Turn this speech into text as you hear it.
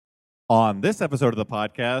On this episode of the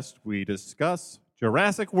podcast, we discuss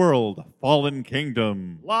Jurassic World: Fallen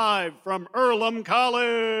Kingdom. Live from Earlham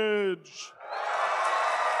College.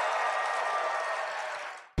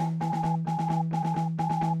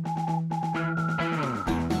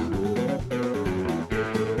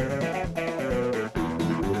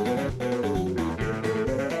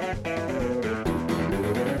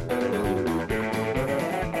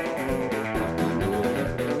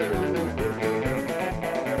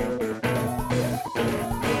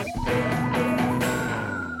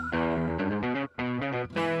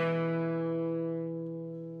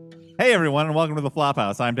 Hey everyone, and welcome to the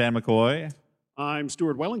Flophouse. I'm Dan McCoy. I'm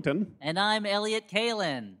Stuart Wellington. And I'm Elliot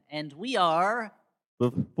Kalin, and we are...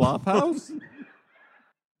 The Flophouse?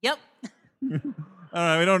 Yep. All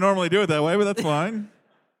right, we don't normally do it that way, but that's fine.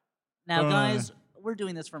 Now, guys, we're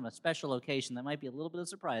doing this from a special location that might be a little bit of a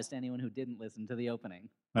surprise to anyone who didn't listen to the opening.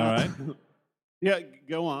 All right. Yeah,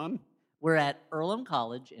 go on. We're at Earlham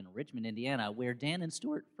College in Richmond, Indiana, where Dan and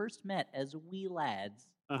Stuart first met as wee lads.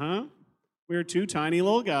 Uh-huh. We were two tiny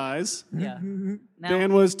little guys. Yeah. Now,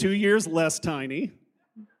 Dan was 2 years less tiny.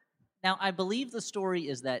 Now, I believe the story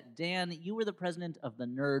is that, Dan, you were the president of the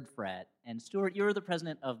nerd frat, and Stuart, you were the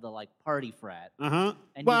president of the, party frat. Uh-huh.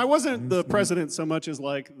 And Well, I wasn't the president so much as,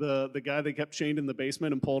 the guy that kept chained in the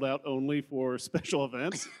basement and pulled out only for special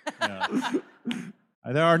events. Yeah.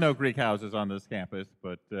 There are no Greek houses on this campus,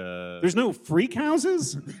 but... There's no freak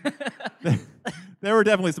houses? there were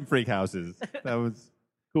definitely some freak houses. That was...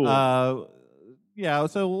 Cool. Yeah,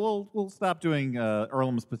 so we'll stop doing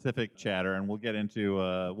Earlham-specific chatter, and we'll get into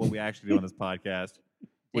what we actually do on this podcast.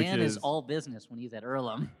 Dan is all business when he's at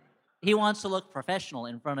Earlham. He wants to look professional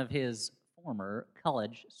in front of his former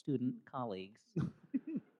college student colleagues.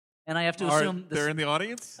 And I have to assume... They're in the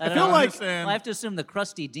audience? I have to assume the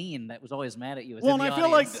crusty dean that was always mad at you is in the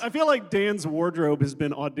audience. I feel like Dan's wardrobe has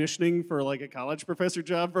been auditioning for a college professor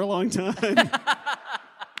job for a long time.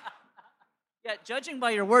 Yeah, judging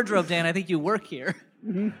by your wardrobe, Dan, I think you work here.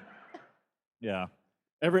 Mm-hmm. Yeah.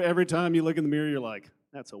 Every time you look in the mirror, you're like,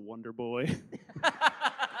 that's a wonder boy.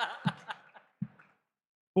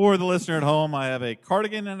 For the listener at home, I have a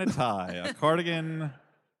cardigan and a tie. A cardigan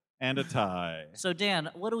and a tie. So,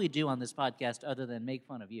 Dan, what do we do on this podcast other than make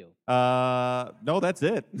fun of you? No, that's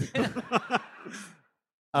it.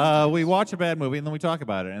 We watch a bad movie and then we talk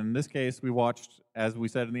about it. And in this case, we watched, as we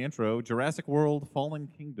said in the intro, Jurassic World: Fallen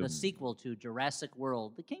Kingdom. The sequel to Jurassic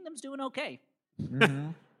World. The kingdom's doing okay. Mm-hmm.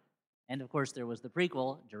 And, of course, there was the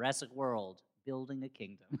prequel, Jurassic World: Building a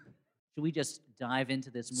Kingdom. Should we just dive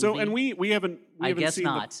into this movie? So, and we haven't I guess seen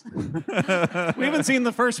not. We haven't seen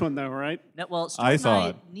the first one, though, right? No, well, Stuart I and saw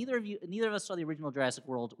it. Neither of us saw the original Jurassic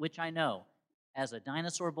World, which I know, as a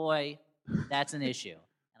dinosaur boy, that's an issue.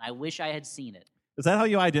 And I wish I had seen it. Is that how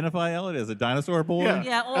you identify Elliot, as a dinosaur boy?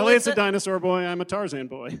 Yeah, well, Elliot's a dinosaur boy. I'm a Tarzan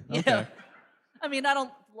boy. Yeah. Okay. I mean, I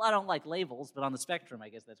don't like labels, but on the spectrum, I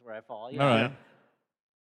guess that's where I fall. All right.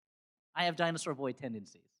 I have dinosaur boy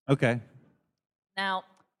tendencies. Okay. Now,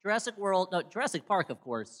 Jurassic Park, of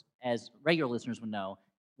course, as regular listeners would know,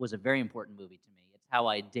 was a very important movie to me. It's how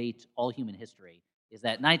I date all human history, is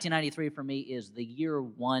that 1993 for me is the year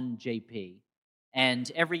one JP,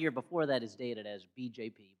 and every year before that is dated as BJP,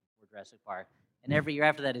 before Jurassic Park, and every year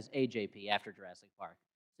after that is AJP, after Jurassic Park.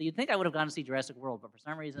 So you'd think I would have gone to see Jurassic World, but for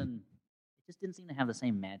some reason, it just didn't seem to have the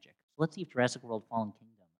same magic. So let's see if Jurassic World: Fallen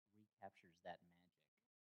Kingdom recaptures that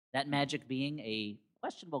magic. That magic being a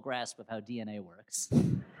questionable grasp of how DNA works.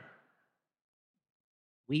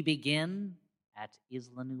 We begin at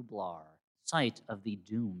Isla Nublar, site of the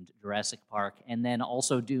doomed Jurassic Park, and then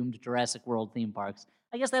also doomed Jurassic World theme parks.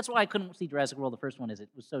 I guess that's why I couldn't see Jurassic World the first one, is it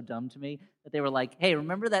was so dumb to me that they were like, hey,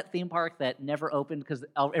 remember that theme park that never opened because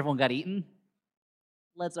everyone got eaten?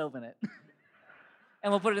 Let's open it.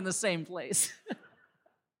 And we'll put it in the same place.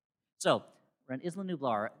 So, we're in Isla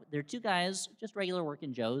Nublar. There are two guys, just regular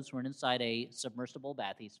working Joes, who are inside a submersible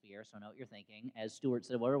bathysphere, so I know what you're thinking. As Stuart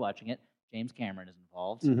said while we were watching it, James Cameron is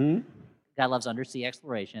involved. Mm-hmm. Guy loves undersea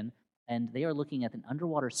exploration, and they are looking at an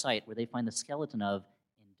underwater site where they find the skeleton of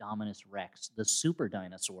Indominus Rex, the super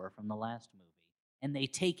dinosaur from the last movie. And they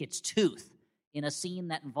take its tooth in a scene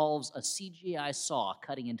that involves a CGI saw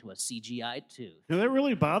cutting into a CGI tooth. Now, that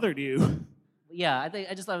really bothered you. Yeah, I think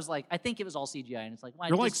it was all CGI, and it's like, why?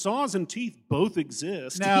 You're like, saws and teeth both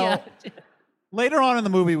exist. Now, later on in the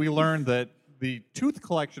movie, we learned that the tooth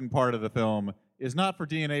collection part of the film is not for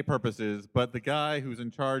DNA purposes, but the guy who's in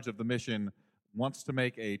charge of the mission wants to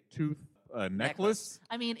make a tooth a necklace.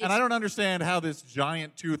 I mean, it's, And I don't understand how this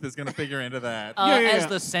giant tooth is going to figure into that. as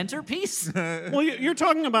the centerpiece. Well, you're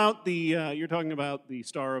talking about the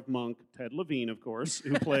star of Monk, Ted Levine, of course,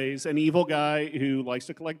 who plays an evil guy who likes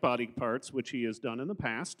to collect body parts, which he has done in the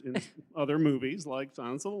past in other movies like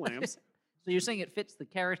Silence of the Lambs. So you're saying it fits the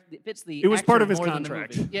character? It fits the. It was part actor of his more than the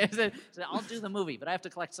contract. movie. Yeah, so I'll do the movie, but I have to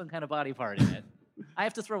collect some kind of body part in it. I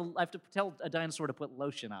have to tell a dinosaur to put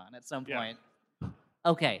lotion on at some point.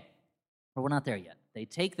 Okay, but we're not there yet. They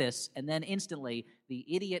take this, and then instantly, the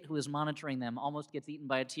idiot who is monitoring them almost gets eaten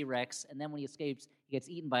by a T-Rex, and then when he escapes, he gets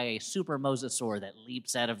eaten by a super mosasaur that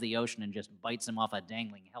leaps out of the ocean and just bites him off a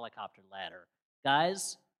dangling helicopter ladder.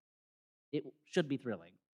 Guys, it should be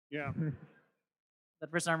thrilling. Yeah. But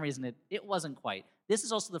for some reason, it wasn't quite. This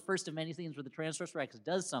is also the first of many scenes where the Tyrannosaurus Rex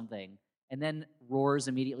does something and then roars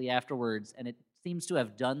immediately afterwards, and it seems to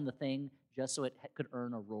have done the thing just so it could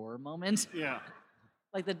earn a roar moment. Yeah.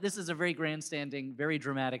 Like that, this is a very grandstanding, very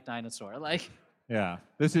dramatic dinosaur. Like, Yeah,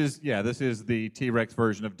 this is the T-Rex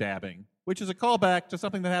version of dabbing, which is a callback to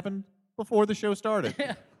something that happened before the show started.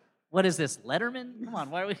 what is this, Letterman? Come on,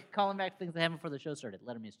 why are we calling back things that happened before the show started?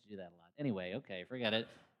 Letterman used to do that a lot. Anyway, okay, forget it.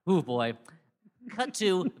 Ooh, boy. Cut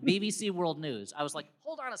to BBC World News. I was like,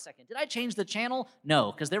 hold on a second. Did I change the channel?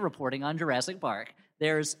 No, because they're reporting on Jurassic Park.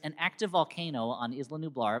 There's an active volcano on Isla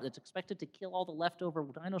Nublar that's expected to kill all the leftover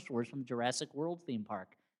dinosaurs from the Jurassic World theme park.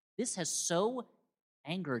 This has so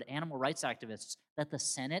angered animal rights activists that the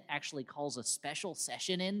Senate actually calls a special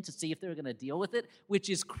session in to see if they're going to deal with it, which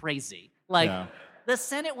is crazy. Like, the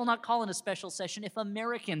Senate will not call in a special session if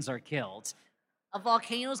Americans are killed. A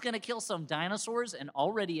volcano's going to kill some dinosaurs, an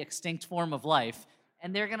already extinct form of life,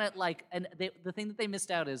 and they're going to, the thing that they missed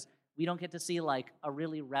out is we don't get to see, a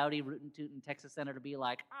really rowdy, rootin'-tootin' Texas senator be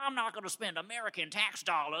like, I'm not going to spend American tax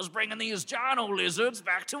dollars bringing these dino lizards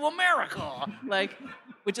back to America.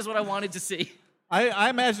 Which is what I wanted to see. I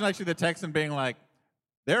imagine actually the Texan being like,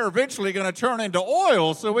 they're eventually going to turn into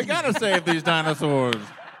oil, so we got to save these dinosaurs.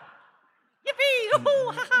 Yippee!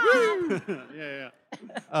 Ooh, ha,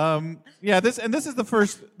 ha. Yeah. This is the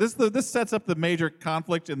first. This sets up the major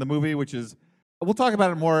conflict in the movie, which is we'll talk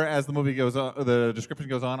about it more as the movie goes on, the description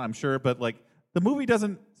goes on, I'm sure. But the movie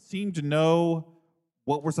doesn't seem to know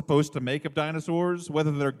what we're supposed to make of dinosaurs,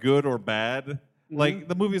 whether they're good or bad. Mm-hmm.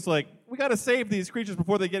 The movie's like, we got to save these creatures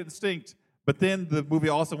before they get extinct. But then the movie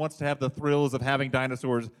also wants to have the thrills of having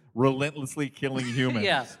dinosaurs relentlessly killing humans.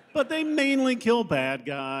 Yeah. But they mainly kill bad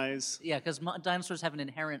guys. Yeah, because dinosaurs have an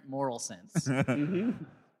inherent moral sense. Mm-hmm.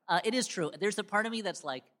 It is true. There's a part of me that's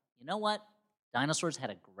like, you know what? Dinosaurs had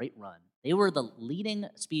a great run. They were the leading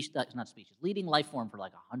leading life form for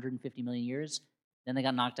 150 million years. Then they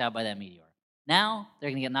got knocked out by that meteor. Now they're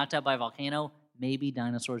going to get knocked out by a volcano. Maybe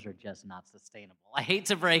dinosaurs are just not sustainable. I hate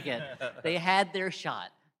to break it. They had their shot.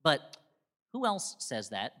 But who else says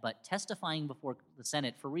that but testifying before the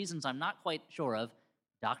Senate for reasons I'm not quite sure of,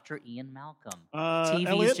 Dr. Ian Malcolm, TV's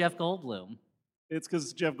Elliot? Jeff Goldblum. It's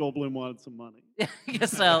because Jeff Goldblum wanted some money.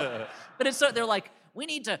 So, but they're like,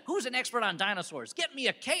 who's an expert on dinosaurs? Get me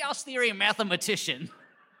a chaos theory mathematician.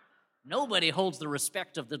 Nobody holds the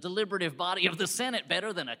respect of the deliberative body of the Senate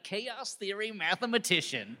better than a chaos theory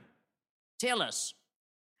mathematician. Tell us,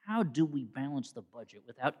 how do we balance the budget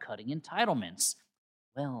without cutting entitlements?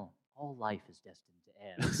 Well, all life is destined to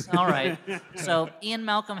end. All right. So Ian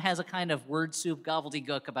Malcolm has a kind of word soup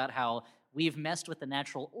gobbledygook about how we've messed with the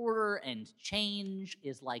natural order and change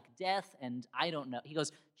is like death, and I don't know. He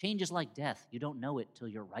goes, change is like death. You don't know it till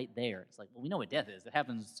you're right there. It's like, well, we know what death is. It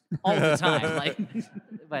happens all the time.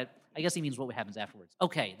 But I guess he means what happens afterwards.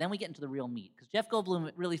 Okay, then we get into the real meat, because Jeff Goldblum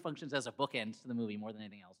really functions as a bookend to the movie more than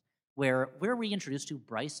anything else, where we're reintroduced to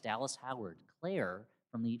Bryce Dallas Howard, Claire,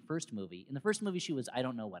 from the first movie. In the first movie, she was, I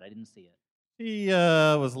don't know what. I didn't see it. She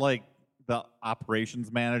was the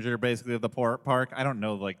operations manager, basically, of the park. I don't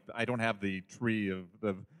know, I don't have the tree of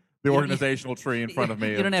the organizational tree in front of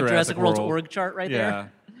me. You don't have Jurassic World's org chart right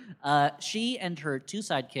there? She and her two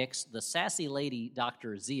sidekicks, the sassy lady,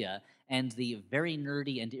 Dr. Zia, and the very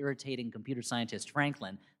nerdy and irritating computer scientist,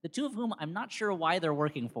 Franklin, the two of whom I'm not sure why they're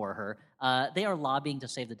working for her, they are lobbying to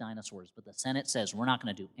save the dinosaurs, but the Senate says we're not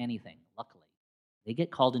going to do anything, luckily. They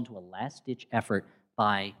get called into a last-ditch effort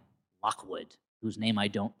by Lockwood, whose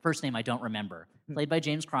first name I don't remember, played by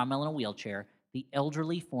James Cromwell in a wheelchair, the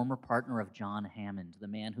elderly former partner of John Hammond, the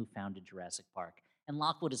man who founded Jurassic Park. And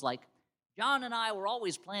Lockwood is like, John and I were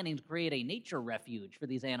always planning to create a nature refuge for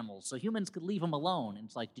these animals so humans could leave them alone. And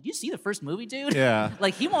it's like, did you see the first movie, dude? Yeah.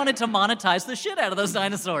 Like, he wanted to monetize the shit out of those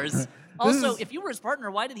dinosaurs. Also, if you were his partner,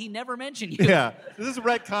 why did he never mention you? Yeah, this is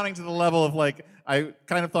retconning to the level of like I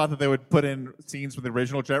kind of thought that they would put in scenes from the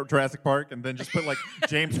original Jurassic Park and then just put like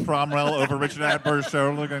James Cromwell over Richard Attenborough's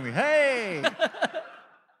shoulder, going, "Hey,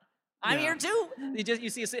 I'm here too." You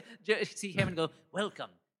see him and go, "Welcome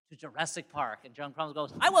to Jurassic Park," and John Cromwell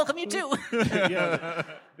goes, "I welcome you too." Yeah.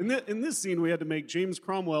 In this scene, we had to make James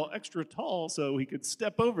Cromwell extra tall so he could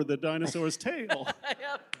step over the dinosaur's tail.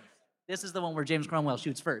 Yep. This is the one where James Cromwell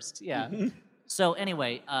shoots first. Yeah. So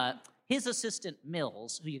anyway, his assistant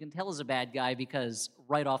Mills, who you can tell is a bad guy because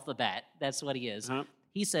right off the bat, that's what he is.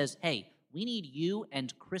 He says, "Hey, we need you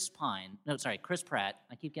and Chris Pratt.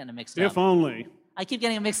 I keep getting them mixed up. If only. I keep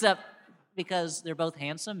getting them mixed up because they're both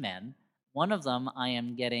handsome men. One of them I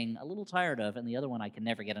am getting a little tired of, and the other one I can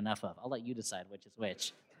never get enough of. I'll let you decide which is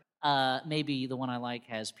which. Maybe the one I like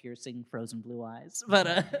has piercing, frozen blue eyes.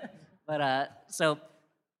 So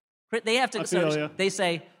they have to. So they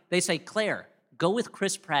say, Claire, go with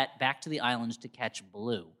Chris Pratt back to the island to catch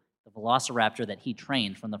Blue, the velociraptor that he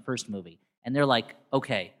trained from the first movie. And they're like,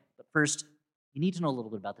 okay, but first you need to know a little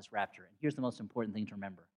bit about this raptor. And here's the most important thing to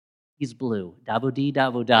remember: he's blue. Dabo dee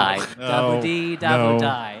dabo die. Dabo dee dabo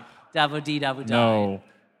die. Dabo dee dabo die. no."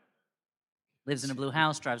 Lives in a blue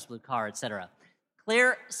house, drives a blue car, etc.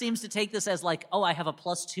 Claire seems to take this as like, oh, I have a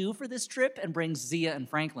 +2 for this trip, and brings Zia and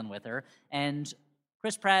Franklin with her. And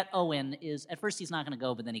Chris Pratt, Owen, is, at first he's not going to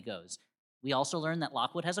go, but then he goes. We also learn that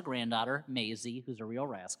Lockwood has a granddaughter, Maisie, who's a real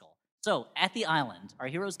rascal. So, at the island, our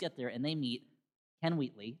heroes get there, and they meet Ken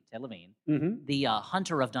Wheatley, Ted Levine, the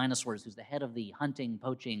hunter of dinosaurs, who's the head of the hunting,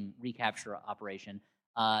 poaching, recapture operation.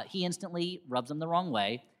 He instantly rubs them the wrong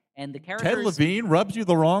way, and the characters... Ted Levine rubs you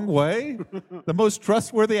the wrong way? The most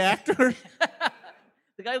trustworthy actor?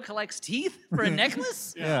 The guy who collects teeth for a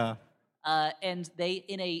necklace? Yeah. And they,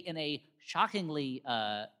 in a shockingly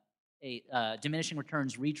diminishing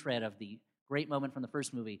returns retread of the great moment from the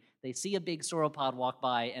first movie, they see a big sauropod walk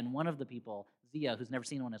by, and one of the people, Zia, who's never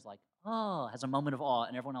seen one, is like, oh, has a moment of awe,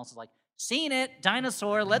 and everyone else is like, seen it,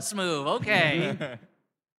 dinosaur, let's move, okay.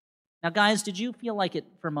 Now, guys, did you feel like it,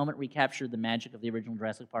 for a moment, recaptured the magic of the original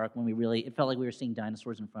Jurassic Park when it felt like we were seeing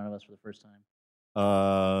dinosaurs in front of us for the first time?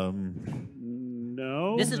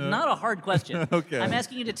 No. This is not a hard question. Okay. I'm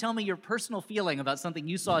asking you to tell me your personal feeling about something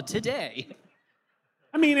you saw today.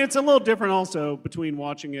 I mean, it's a little different also between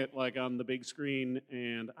watching it like on the big screen,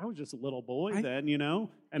 and I was just a little boy then,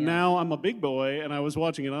 and now I'm a big boy and I was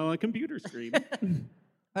watching it on a computer screen.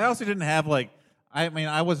 I also didn't have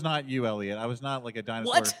I was not you, Elliot. I was not like a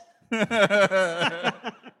dinosaur. What?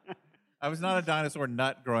 I was not a dinosaur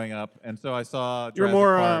nut growing up, and so I saw You're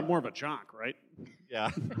Jurassic Park. more of a jock, right?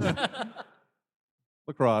 Yeah.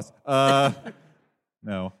 Lacrosse.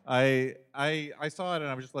 No. I saw it and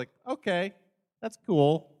I was just like, okay, that's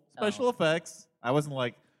cool. Special effects. I wasn't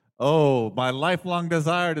like, oh, my lifelong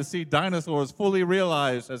desire to see dinosaurs fully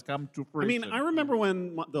realized has come to fruition. I mean, I remember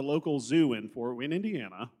when the local zoo in Fort Wayne,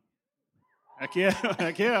 Indiana. Heck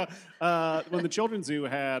yeah. When the Children's Zoo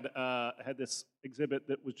had this exhibit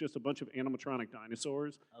that was just a bunch of animatronic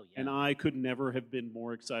dinosaurs, and I could never have been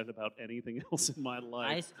more excited about anything else in my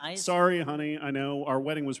life. Sorry, honey, I know our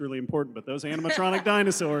wedding was really important, but those animatronic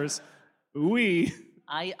dinosaurs, ooh-wee.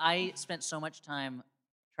 I spent so much time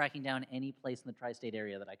tracking down any place in the tri-state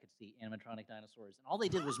area that I could see animatronic dinosaurs, and all they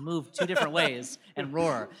did was move 2 different ways and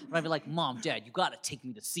roar. And I'd be like, Mom, Dad, you got to take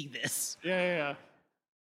me to see this. Yeah.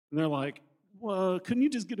 And they're like, well, couldn't you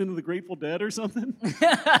just get into the Grateful Dead or something?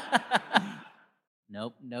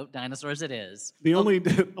 Nope, dinosaurs it is. The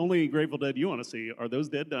only Grateful Dead you want to see are those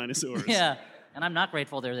dead dinosaurs. Yeah, and I'm not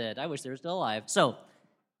grateful they're dead. I wish they were still alive. So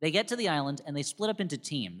they get to the island, and they split up into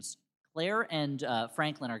teams. Claire and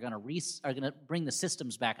Franklin are going to bring the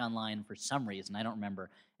systems back online for some reason. I don't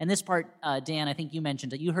remember. And this part, Dan, I think you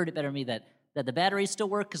mentioned it. You heard it better than me that the batteries still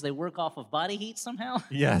work because they work off of body heat somehow?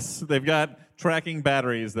 Yes, they've got tracking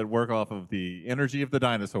batteries that work off of the energy of the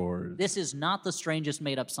dinosaurs. This is not the strangest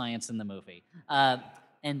made-up science in the movie.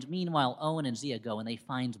 And meanwhile, Owen and Zia go and they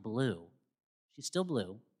find Blue. She's still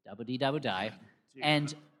blue, dabba-dee-dabba-die.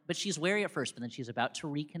 But she's wary at first, but then she's about to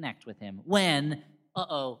reconnect with him when,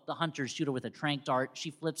 the hunters shoot her with a tranq dart.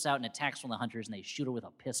 She flips out and attacks one of the hunters, and they shoot her with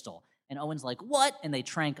a pistol. And Owen's like, what? And they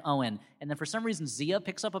trank Owen. And then for some reason, Zia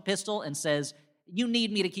picks up a pistol and says, you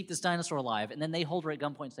need me to keep this dinosaur alive. And then they hold her at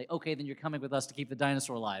gunpoint and say, okay, then you're coming with us to keep the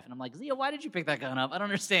dinosaur alive. And I'm like, Zia, why did you pick that gun up? I don't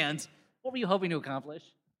understand. What were you hoping to accomplish?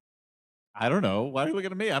 I don't know. Why are you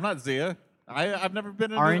looking at me? I'm not Zia. I've never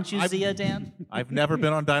been. Aren't you Zia, Dan? I've never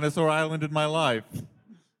been on Dinosaur Island in my life.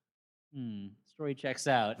 Story checks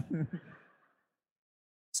out.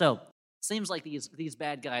 So, seems like these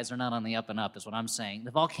bad guys are not on the up and up, is what I'm saying.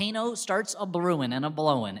 The volcano starts a brewing and a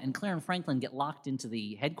blowing, and Claire and Franklin get locked into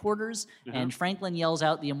the headquarters, and Franklin yells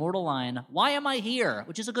out the immortal line, "Why am I here?"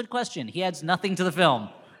 Which is a good question. He adds nothing to the film.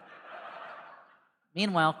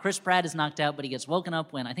 Meanwhile, Chris Pratt is knocked out, but he gets woken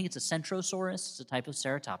up when, I think it's a Centrosaurus, it's a type of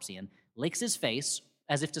ceratopsian, licks his face,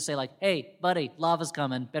 as if to say, like, "Hey, buddy, lava's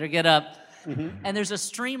coming, better get up." And there's a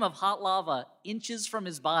stream of hot lava inches from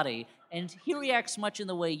his body, and he reacts much in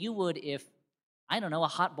the way you would if, I don't know, a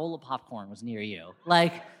hot bowl of popcorn was near you.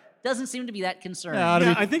 Like, doesn't seem to be that concerned.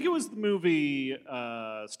 Yeah, I think it was the movie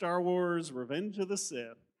Star Wars Revenge of the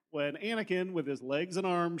Sith, when Anakin, with his legs and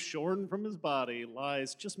arms shorn from his body,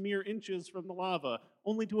 lies just mere inches from the lava,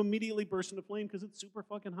 only to immediately burst into flame because it's super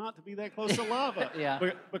fucking hot to be that close to lava. Yeah.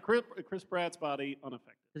 But Chris Pratt's body,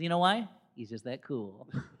 unaffected. Because you know why? He's just that cool.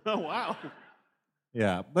 Oh, wow.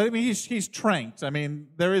 Yeah, but I mean, he's tranked. I mean,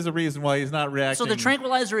 there is a reason why he's not reacting. So the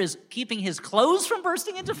tranquilizer is keeping his clothes from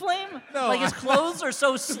bursting into flame? No, like his clothes are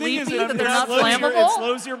so sleepy that they're not It flammable?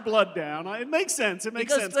 slows your blood down. It makes sense. It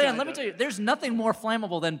makes sense. Dan, let me tell you, there's nothing more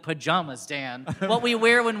flammable than pajamas, Dan. What we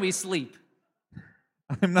wear when we sleep.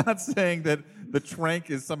 I'm not saying that the trank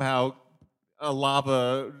is somehow a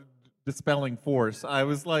lava dispelling force. I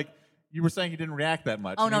was like, you were saying he didn't react that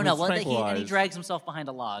much. Oh, no. Was Well, and he tranquilized. drags himself behind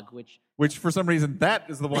a log, Which, for some reason, that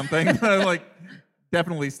is the one thing that like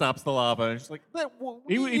definitely stops the lava. And it's just like,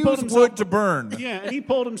 He use pulled himself- wood to burn. Yeah, and he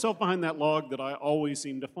pulled himself behind that log that I always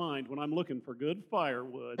seem to find when I'm looking for good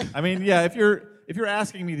firewood. I mean, yeah, if you're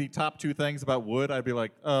asking me the top two things about wood, I'd be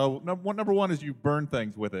like, number one is you burn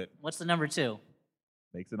things with it. What's the number two?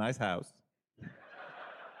 Makes a nice house.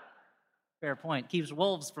 Fair point. Keeps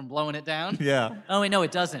wolves from blowing it down. Yeah. Oh, wait, no,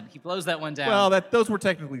 it doesn't. He blows that one down. Well, those were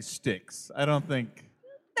technically sticks. I don't think.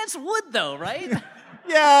 That's wood, though, right?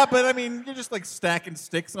 Yeah, but I mean, you're just like stacking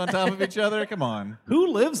sticks on top of each other. Come on. Who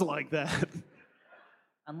lives like that?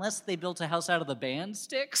 Unless they built a house out of the band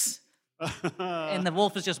sticks, and the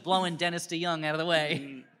wolf is just blowing Dennis DeYoung out of the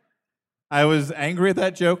way. I was angry at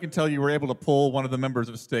that joke until you were able to pull one of the members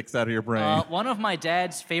of Styx out of your brain. One of my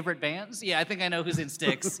dad's favorite bands? Yeah, I think I know who's in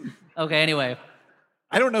Styx. Okay, anyway.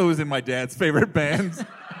 I don't know who's in my dad's favorite bands.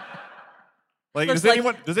 Like, Looks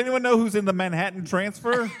does anyone know who's in the Manhattan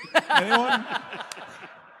Transfer? Anyone?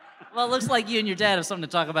 Well, it looks like you and your dad have something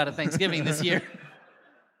to talk about at Thanksgiving this year.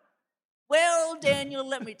 Well, Daniel,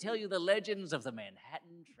 let me tell you the legends of the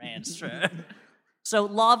Manhattan Transfer. So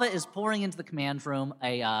lava is pouring into the command room.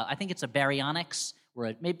 I think it's a baryonyx, or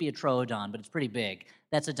it may be a troodon, but it's pretty big.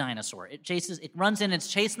 That's a dinosaur. It runs in, it's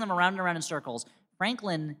chasing them around and around in circles.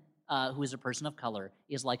 Franklin, who is a person of color,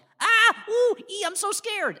 is like, I'm so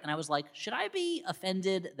scared. And I was like, should I be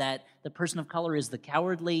offended that the person of color is the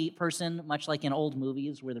cowardly person, much like in old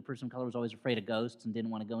movies where the person of color was always afraid of ghosts and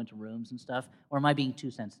didn't want to go into rooms and stuff? Or am I being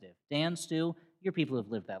too sensitive? Dan, Stu, you're people who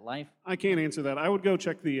have lived that life. I can't answer that. I would go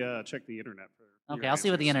check the internet for Okay, I'll see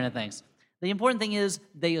what the internet thinks. The important thing is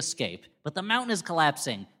they escape, but the mountain is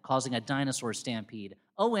collapsing, causing a dinosaur stampede.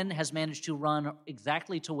 Owen has managed to run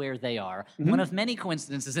exactly to where they are, one of many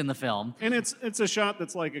coincidences in the film. And it's a shot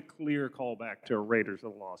that's like a clear callback to Raiders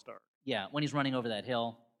of the Lost Ark. Yeah, when he's running over that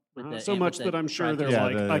hill. So much that I'm sure they're Yeah,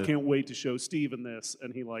 like, I can't wait to show Steven this.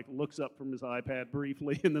 And he like looks up from his iPad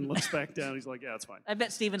briefly and then looks back down. He's like, yeah, it's fine. I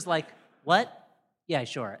bet Steven's like, what? Yeah,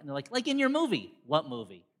 sure. And they're like in your movie. What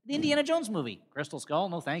movie? The Indiana Jones movie. Crystal Skull?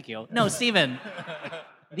 No, thank you. No, Steven.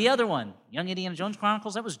 The other one, Young Indiana Jones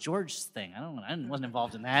Chronicles, that was George's thing. I wasn't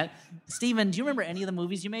involved in that. Steven, do you remember any of the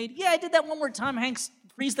movies you made? Yeah, I did that one where Tom Hanks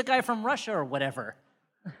frees the guy from Russia or whatever.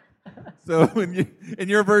 So in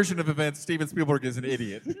your version of events, Steven Spielberg is an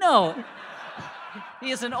idiot. No. He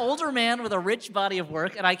is an older man with a rich body of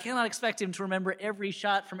work, and I cannot expect him to remember every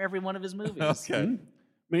shot from every one of his movies. Okay.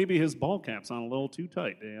 Maybe his ball cap's on a little too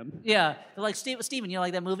tight, Dan. Yeah. They're like, Steven, you know,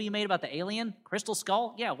 like that movie you made about the alien? Crystal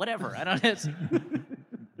Skull? Yeah, whatever. I don't know.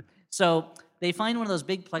 So they find one of those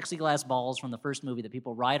big plexiglass balls from the first movie that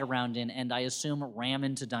people ride around in, and I assume ram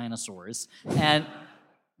into dinosaurs.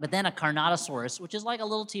 But then a Carnotaurus, which is like a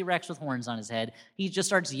little T-Rex with horns on his head, he just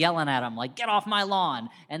starts yelling at him, like, get off my lawn.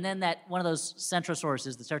 And then one of those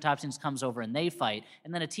Centrosauruses, the Ceratopsians, comes over and they fight.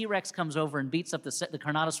 And then a T-Rex comes over and beats up the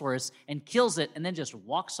Carnotaurus and kills it and then just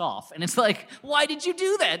walks off. And it's like, why did you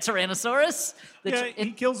do that, Tyrannosaurus?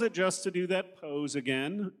 He kills it just to do that pose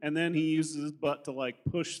again, and then he uses his butt to like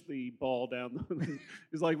push the ball down.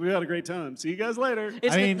 He's like, we had a great time. See you guys later. The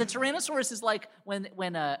Tyrannosaurus is like when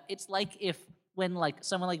it's like if when like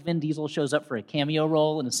someone like Vin Diesel shows up for a cameo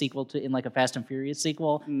role in a sequel in like a Fast and Furious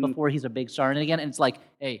sequel before he's a big star in it again, and it's like,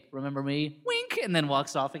 hey, remember me? Wink, and then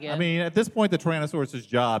walks off again. I mean, at this point, the Tyrannosaurus'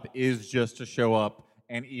 job is just to show up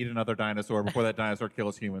and eat another dinosaur before that dinosaur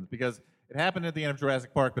kills humans, because it happened at the end of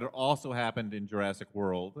Jurassic Park, but it also happened in Jurassic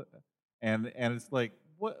World, and it's like,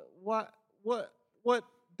 what?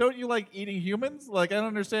 Don't you like eating humans? Like, I don't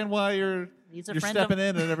understand why you're stepping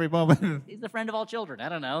in at every moment. He's the friend of all children. I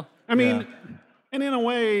don't know. I mean, and in a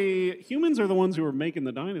way, humans are the ones who are making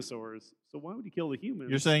the dinosaurs. So why would he kill the humans?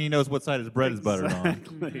 You're saying he knows what side his bread is buttered on.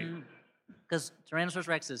 Exactly. Because Tyrannosaurus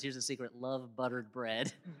Rexes, here's the secret, love buttered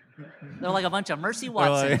bread. They're like a bunch of Mercy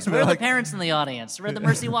Watsons. We're the parents in the audience. Read the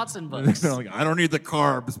Mercy Watson books. They're like, I don't need the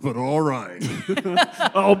carbs, but all right.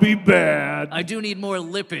 I'll be bad. I do need more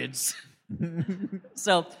lipids.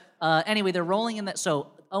 So, anyway, they're rolling in that. So,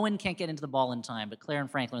 Owen can't get into the ball in time, but Claire and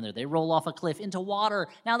Franklin are there. They roll off a cliff into water.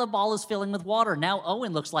 Now the ball is filling with water. Now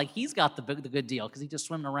Owen looks like he's got the good deal because he's just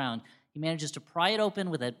swimming around. He manages to pry it open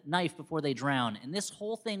with a knife before they drown. And this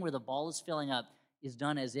whole thing where the ball is filling up is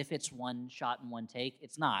done as if it's one shot and one take.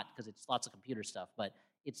 It's not, because it's lots of computer stuff, but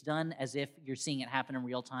it's done as if you're seeing it happen in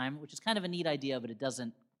real time, which is kind of a neat idea, but it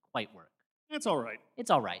doesn't quite work. It's all right.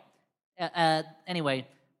 It's all right. Anyway,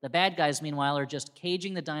 the bad guys, meanwhile, are just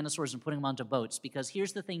caging the dinosaurs and putting them onto boats, because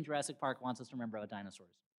here's the thing Jurassic Park wants us to remember about dinosaurs.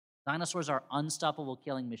 Dinosaurs are unstoppable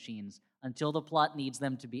killing machines until the plot needs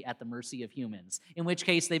them to be at the mercy of humans, in which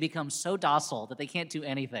case they become so docile that they can't do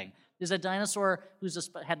anything. There's a dinosaur who's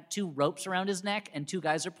just had two ropes around his neck, and two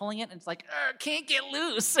guys are pulling it, and it's like, can't get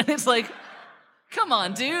loose. And it's like, come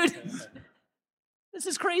on, dude. This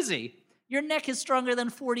is crazy. Your neck is stronger than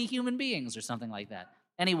 40 human beings or something like that.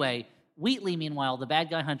 Anyway, Wheatley, meanwhile, the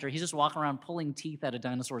bad guy hunter, he's just walking around pulling teeth out of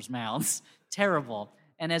dinosaurs' mouths. Terrible.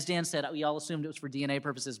 And as Dan said, we all assumed it was for DNA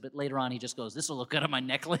purposes, but later on he just goes, this will look good on my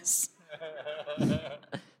necklace.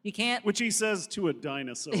 You can't... Which he says to a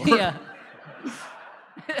dinosaur. Yeah.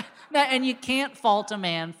 And you can't fault a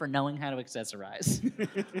man for knowing how to accessorize.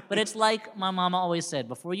 But it's like my mama always said,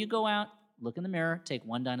 before you go out, look in the mirror, take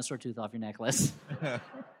one dinosaur tooth off your necklace.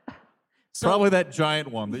 Probably that giant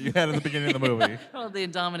one that you had in the beginning of the movie. Oh, the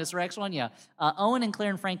Indominus Rex one, yeah. Owen and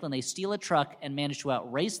Claire and Franklin, they steal a truck and manage to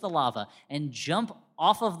outrace the lava and jump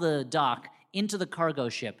off of the dock into the cargo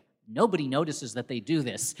ship. Nobody notices that they do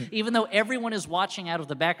this, even though everyone is watching out of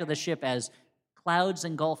the back of the ship as clouds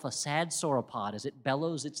engulf a sad sauropod as it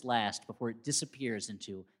bellows its last before it disappears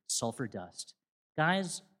into sulfur dust.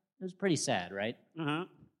 Guys, it was pretty sad, right? Uh-huh.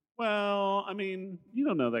 Well, I mean, you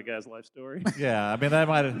don't know that guy's life story. Yeah, I mean, that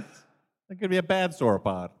could be a bad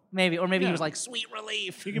sauropod. Maybe, or maybe he was like, sweet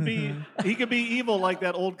relief. He could be evil like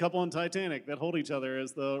that old couple in Titanic that hold each other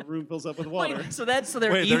as the room fills up with water. Wait, so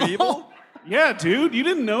they're Wait, evil? they're evil? Yeah, dude, you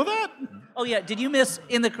didn't know that? Oh, yeah. Did you miss,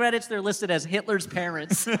 in the credits, they're listed as Hitler's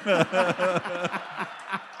parents. That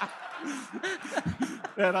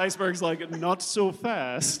iceberg's like, not so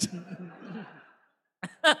fast.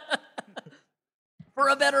 For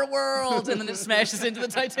a better world! And then it smashes into the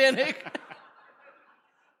Titanic.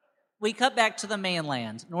 We cut back to the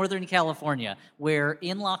mainland, Northern California, where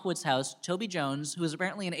in Lockwood's house, Toby Jones, who is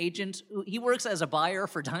apparently an agent, he works as a buyer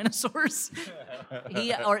for dinosaurs.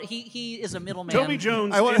 He is a middleman. Toby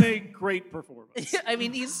Jones in a great performance. I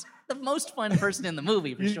mean, he's the most fun person in the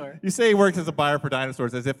movie, for sure. You say he works as a buyer for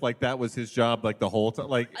dinosaurs as if like that was his job like the whole time.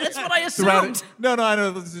 Like That's what I assumed. No, I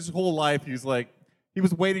know. His whole life he's like, he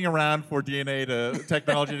was waiting around for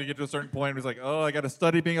technology to get to a certain point. He was like, oh, I got to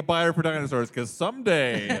study being a buyer for dinosaurs because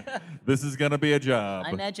someday this is going to be a job.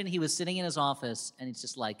 I imagine he was sitting in his office and he's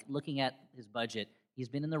just like looking at his budget. He's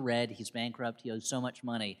been in the red. He's bankrupt. He owes so much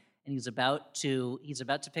money. And he's about to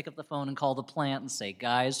pick up the phone and call the plant and say,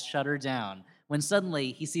 guys, shut her down. When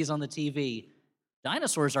suddenly he sees on the TV,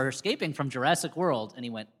 dinosaurs are escaping from Jurassic World. And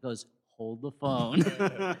he goes, hold the phone.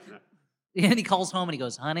 And he calls home and he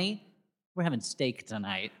goes, honey, we're having steak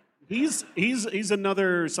tonight. He's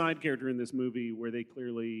another side character in this movie where they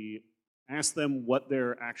clearly ask them what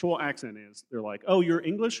their actual accent is. They're like, oh, you're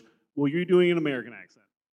English? Well, you're doing an American accent.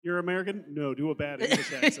 You're American? No, do a bad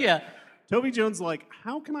English accent. Yeah. Toby Jones like,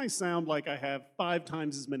 how can I sound like I have 5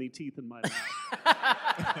 times as many teeth in my mouth?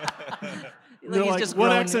 They're like,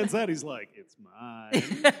 what accent's that? He's like, it's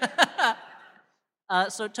mine.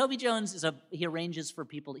 So Toby Jones he arranges for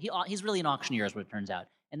people. He's really an auctioneer, is what it turns out.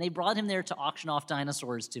 And they brought him there to auction off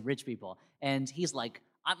dinosaurs to rich people. And he's like,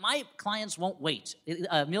 my clients won't wait.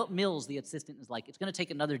 Mills, the assistant, is like, it's going to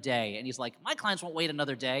take another day. And he's like, my clients won't wait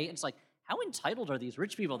another day. And it's like, how entitled are these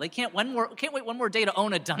rich people? They can't wait one more day to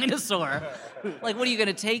own a dinosaur. Like, what are you going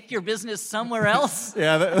to take your business somewhere else?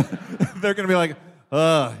 Yeah, they're going to be like,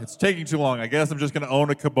 It's taking too long. I guess I'm just going to own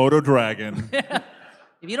a Komodo dragon.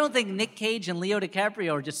 If you don't think Nick Cage and Leo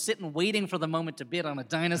DiCaprio are just sitting waiting for the moment to bid on a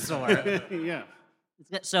dinosaur. Yeah.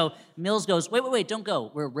 So Mills goes, wait, don't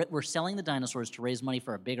go. We're selling the dinosaurs to raise money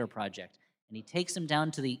for a bigger project. And he takes him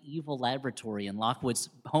down to the evil laboratory in Lockwood's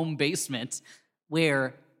home basement,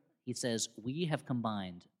 where he says, we have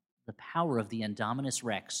combined the power of the Indominus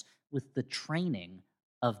Rex with the training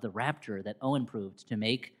of the raptor that Owen proved to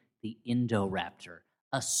make the Indoraptor,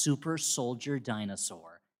 a super soldier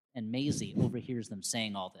dinosaur. And Maisie overhears them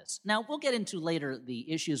saying all this. Now, we'll get into later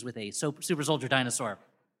the issues with a super soldier dinosaur,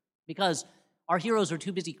 because our heroes are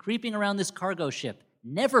too busy creeping around this cargo ship,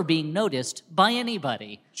 never being noticed by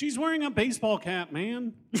anybody. She's wearing a baseball cap,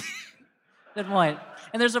 man. Good point.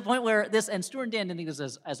 And there's a point where this, and Stuart and Dan didn't think this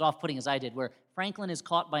was as off-putting as I did, where Franklin is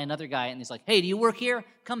caught by another guy, and he's like, hey, do you work here?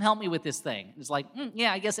 Come help me with this thing. And it's like,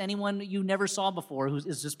 yeah, I guess anyone you never saw before who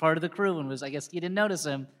is just part of the crew and was, I guess you didn't notice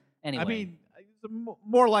him. Anyway. I mean, it's a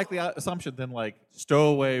more likely assumption than, like,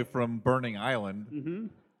 stowaway from Burning Island. Mm-hmm.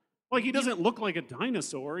 Like, he doesn't look like a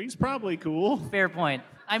dinosaur. He's probably cool. Fair point.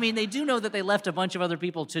 I mean, they do know that they left a bunch of other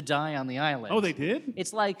people to die on the island. Oh, they did?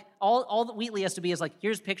 It's like, all that Wheatley has to be is like,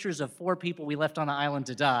 here's pictures of 4 people we left on the island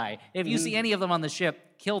to die. If you see any of them on the ship,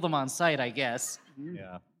 kill them on sight, I guess.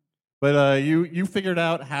 Yeah. But you figured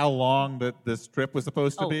out how long that this trip was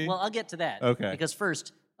supposed to be? Well, I'll get to that. Okay. Because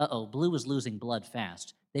first, Blue is losing blood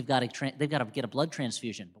fast. They've got to get a blood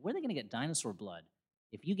transfusion. But where are they going to get dinosaur blood?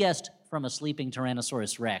 If you guessed from a sleeping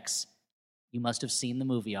Tyrannosaurus Rex, you must have seen the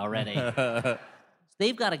movie already.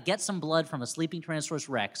 They've got to get some blood from a sleeping Tyrannosaurus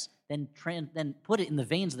Rex, then put it in the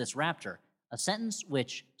veins of this raptor. A sentence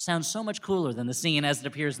which sounds so much cooler than the scene as it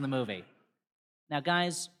appears in the movie. Now,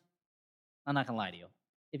 guys, I'm not going to lie to you.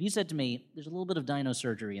 If you said to me, there's a little bit of dino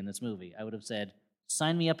surgery in this movie, I would have said,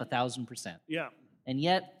 sign me up 1,000%. Yeah. And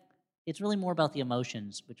yet, it's really more about the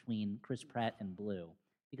emotions between Chris Pratt and Blue.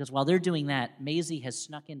 Because while they're doing that, Maisie has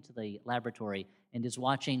snuck into the laboratory and is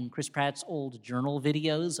watching Chris Pratt's old journal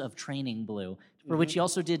videos of training Blue, for which he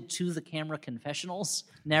also did to-the-camera confessionals,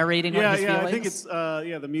 narrating on his feelings. I think it's,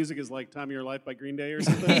 the music is like Time of Your Life by Green Day or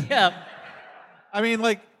something. Yeah. I mean,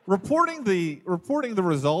 like, reporting the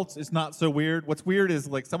results is not so weird. What's weird is,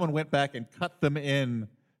 like, someone went back and cut them in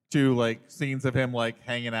to, like, scenes of him, like,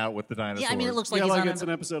 hanging out with the dinosaurs. Yeah, I mean, it looks like Yeah, he's like on it's an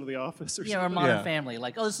episode of The Office or or something. Modern Family.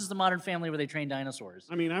 Like, oh, this is the Modern Family where they train dinosaurs.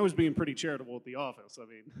 I mean, I was being pretty charitable with The Office. I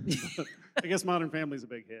mean, I guess Modern Family's a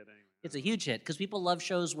big hit anyway. It's a huge hit because people love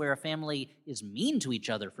shows where a family is mean to each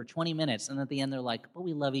other for 20 minutes, and at the end they're like, but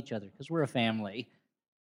we love each other because we're a family.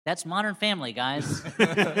 That's Modern Family, guys.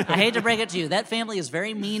 I hate to break it to you. That family is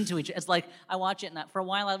very mean to each other. It's like, I watch it, and for a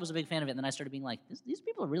while I was a big fan of it, and then I started being like, these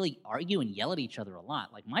people really argue and yell at each other a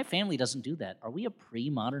lot. Like, my family doesn't do that. Are we a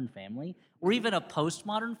pre-modern family? Or even a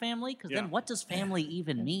post-modern family? Because then what does family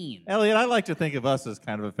even mean? Elliot, I like to think of us as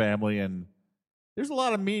kind of a family, and there's a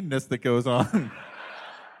lot of meanness that goes on.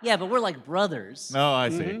 Yeah, but we're like brothers. No, I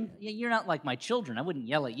see. Mm-hmm. You're not like my children. I wouldn't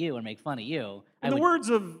yell at you and make fun of you. In the words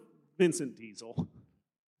of Vincent Diesel,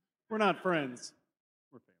 we're not friends.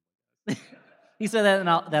 We're family. He said that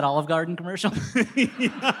in that Olive Garden commercial.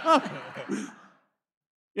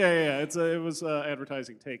 Yeah. It was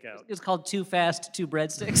advertising takeout. It's called Too Fast, Two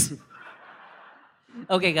Breadsticks.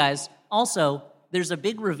 Okay, guys. Also, there's a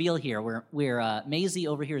big reveal here where Maisie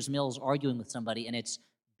overhears Mills arguing with somebody, and it's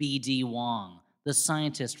B.D. Wong, the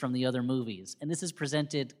scientist from the other movies. And this is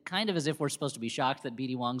presented kind of as if we're supposed to be shocked that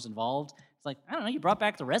B.D. Wong's involved. It's like, I don't know, you brought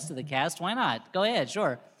back the rest of the cast. Why not? Go ahead,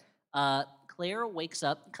 sure. Claire wakes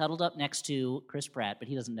up, cuddled up next to Chris Pratt, but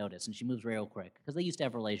he doesn't notice, and she moves real quick, because they used to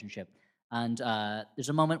have a relationship. And there's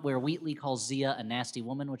a moment where Wheatley calls Zia a nasty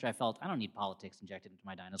woman, which I felt, I don't need politics injected into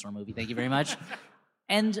my dinosaur movie, thank you very much.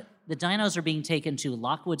 And the dinos are being taken to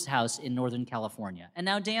Lockwood's house in Northern California. And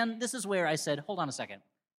now, Dan, this is where I said, hold on a second.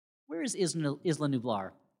 Where is Isla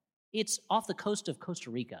Nublar? It's off the coast of Costa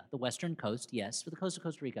Rica, the western coast, yes, but the coast of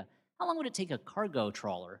Costa Rica. How long would it take a cargo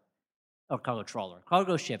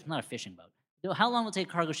ship, not a fishing boat? How long will it take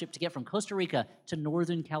a cargo ship to get from Costa Rica to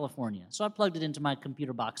Northern California? So I plugged it into my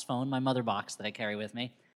computer box phone, my mother box that I carry with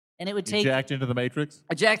me, and it would take... You jacked into the Matrix?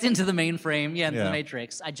 I jacked into the mainframe, into the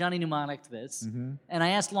Matrix. I Johnny Mnemonicked this, and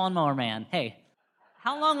I asked Lawnmower Man, hey,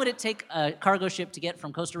 how long would it take a cargo ship to get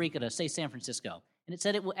from Costa Rica to, say, San Francisco? And it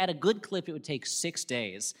said at a good clip, it would take 6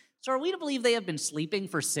 days. So are we to believe they have been sleeping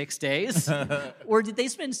for 6 days? Or did they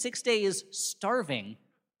spend 6 days starving,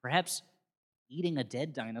 perhaps eating a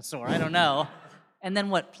dead dinosaur? I don't know. And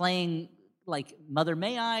then what, playing like Mother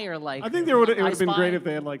May I or like I think it would have been Spy? great if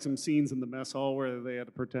they had like some scenes in the mess hall where they had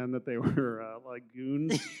to pretend that they were like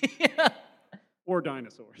goons. Yeah. Or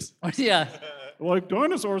dinosaurs. Yeah. Like,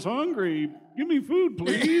 dinosaurs hungry. Give me food,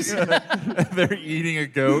 please. They're eating a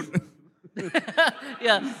goat.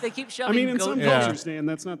 Yeah, they keep I shoving mean, in goat some Yeah. cultures, Dan,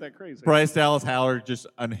 that's not that crazy. Bryce Dallas Howard just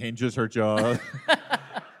unhinges her jaw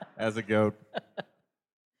as a goat.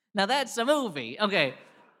 Now that's a movie. Okay.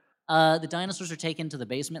 The dinosaurs are taken to the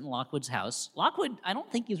basement in Lockwood's house. Lockwood, I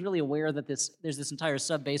don't think he's really aware that there's this entire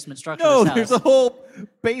sub-basement structure No, in his there's house. a whole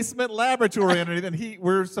basement laboratory underneath, and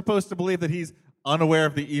we're supposed to believe that he's unaware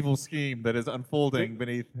of the evil scheme that is unfolding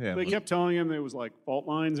beneath him. They kept telling him there was like fault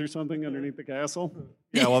lines or something underneath the castle.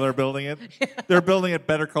 Yeah, while they're building it. They're building it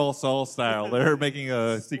Better Call Saul style. They're making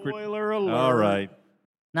a secret. Spoiler alert. All right.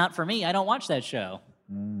 Not for me. I don't watch that show.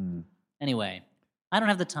 Anyway, I don't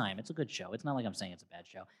have the time. It's a good show. It's not like I'm saying it's a bad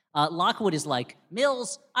show. Lockwood is like,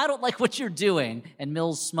 Mills, I don't like what you're doing. And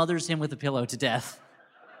Mills smothers him with a pillow to death.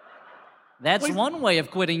 That's one way of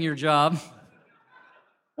quitting your job.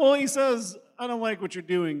 Well, he says, I don't like what you're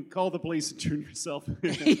doing. Call the police and turn yourself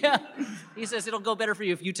in. Yeah. He says, it'll go better for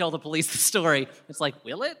you if you tell the police the story. It's like,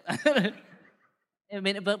 will it? I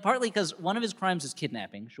mean, but partly because one of his crimes is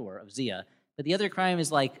kidnapping, sure, of Zia. But the other crime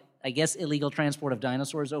is like, I guess, illegal transport of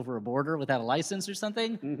dinosaurs over a border without a license or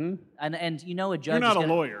something. Mm-hmm. And you know a judge You're not is a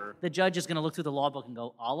gonna, lawyer. The judge is going to look through the law book and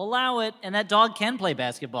go, I'll allow it. And that dog can play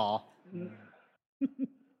basketball.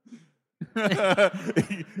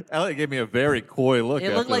 Elliot gave me a very coy look.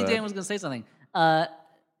 It looked after like that. Dan was going to say something.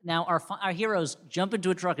 Now, our heroes jump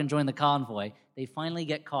into a truck and join the convoy. They finally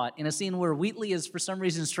get caught in a scene where Wheatley is, for some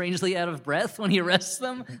reason, strangely out of breath when he arrests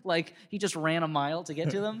them. Like, he just ran a mile to get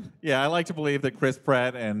to them. Yeah, I like to believe that Chris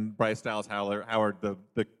Pratt and Bryce Dallas Howard,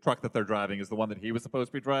 the truck that they're driving is the one that he was supposed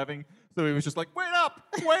to be driving. So he was just like, wait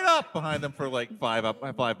up, behind them for like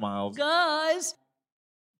 5 miles. Guys!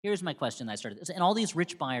 Here's my question that I started. And all these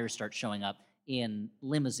rich buyers start showing up in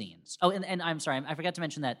limousines. Oh, and I'm sorry, I forgot to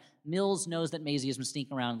mention that Mills knows that Maisie has been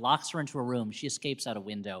sneaking around, locks her into a room. She escapes out a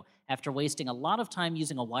window after wasting a lot of time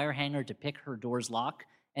using a wire hanger to pick her door's lock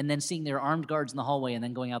and then seeing their armed guards in the hallway and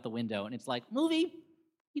then going out the window. And it's like, movie,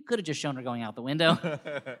 you could have just shown her going out the window.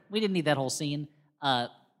 We didn't need that whole scene. The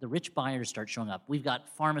rich buyers start showing up. We've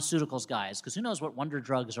got pharmaceuticals guys, because who knows what wonder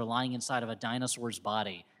drugs are lying inside of a dinosaur's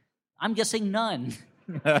body? I'm guessing none.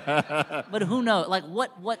 But who knows? Like,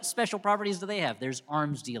 what special properties do they have? There's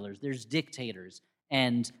arms dealers. There's dictators.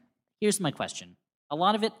 And here's my question. A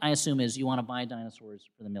lot of it, I assume, is you want to buy dinosaurs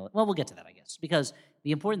for the military. Well, we'll get to that, I guess. Because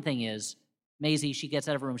the important thing is, Maisie, she gets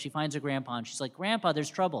out of her room. She finds her grandpa, and she's like, Grandpa, there's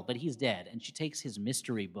trouble, but he's dead. And she takes his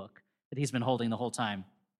mystery book that he's been holding the whole time.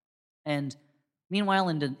 And meanwhile,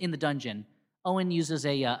 in the dungeon, Owen uses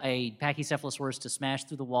a Pachycephalosaurus to smash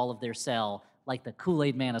through the wall of their cell like the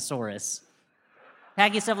Kool-Aid Manosaurus.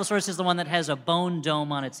 Pachycephalosaurus is the one that has a bone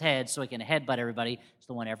dome on its head so it can headbutt everybody. It's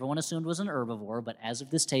the one everyone assumed was an herbivore, but as of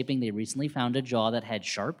this taping, they recently found a jaw that had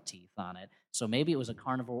sharp teeth on it. So maybe it was a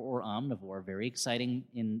carnivore or omnivore. Very exciting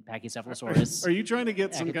in Pachycephalosaurus. Are you trying to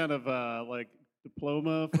get some kind of like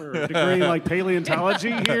diploma for a degree in like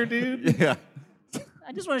paleontology here, dude? Yeah.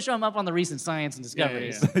 I just want to show him up on the recent science and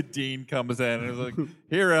discoveries. Dean comes in and is like,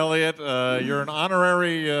 here, Elliot, you're an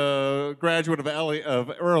honorary graduate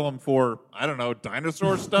of Earlham for, I don't know,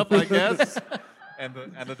 dinosaur stuff, I guess. and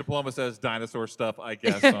the diploma says dinosaur stuff, I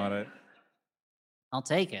guess, on it. I'll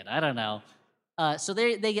take it. I don't know. So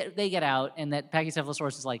they get out, and that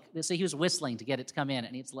Pachycephalosaurus is like, so he was whistling to get it to come in,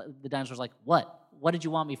 and the dinosaur's like, what? What did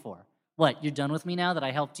you want me for? What, you're done with me now that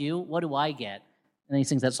I helped you? What do I get? And then he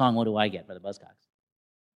sings that song, What Do I Get, by the Buzzcocks.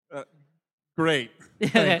 Great.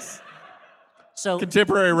 Thanks. So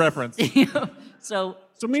contemporary reference.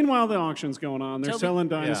 So meanwhile, the auction's going on. They're Toby- selling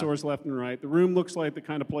dinosaurs left and right. The room looks like the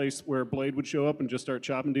kind of place where Blade would show up and just start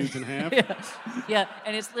chopping dudes in half. yeah,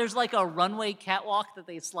 and there's like a runway catwalk that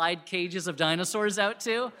they slide cages of dinosaurs out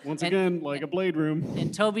to. Once again, like a Blade room.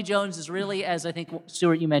 And Toby Jones is really, as I think,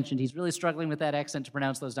 Stuart, you mentioned, he's really struggling with that accent to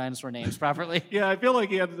pronounce those dinosaur names properly. Yeah, I feel like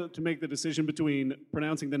he had to make the decision between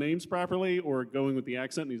pronouncing the names properly or going with the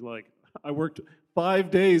accent. And he's like, I worked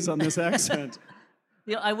 5 days on this accent.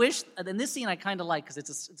 You know, I wish, in this scene I kind of like, because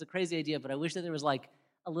it's a crazy idea, but I wish that there was like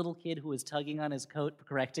a little kid who was tugging on his coat,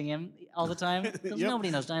 correcting him all the time. Because nobody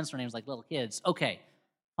knows dinosaur names like little kids. Okay,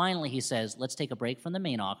 finally he says, let's take a break from the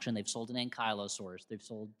main auction. They've sold an Ankylosaurus. They've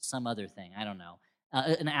sold some other thing, I don't know,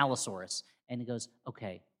 an Allosaurus. And he goes,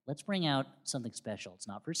 okay, let's bring out something special. It's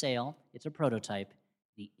not for sale. It's a prototype,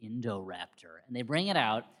 the Indoraptor. And they bring it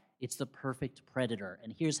out. It's the perfect predator.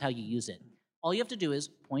 And here's how you use it. All you have to do is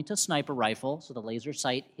point a sniper rifle so the laser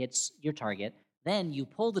sight hits your target. Then you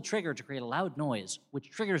pull the trigger to create a loud noise,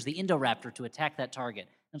 which triggers the Indoraptor to attack that target.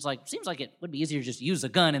 And it's like, seems like it would be easier to just use a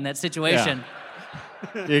gun in that situation.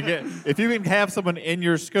 If you can have someone in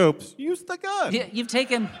your scopes, use the gun. Yeah, you've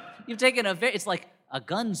taken it's like a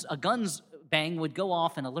guns bang would go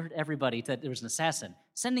off and alert everybody that there was an assassin.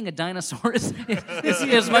 Sending a dinosaur is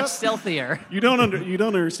much stealthier. You don't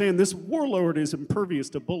understand. This warlord is impervious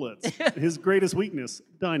to bullets. His greatest weakness,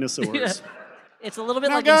 dinosaurs. Yeah. It's a little bit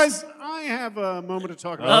Now, like guys, I have a moment to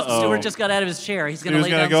talk about. Stuart just got out of his chair. He's going to lay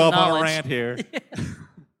Stuart's down gonna some go off knowledge. on a rant here.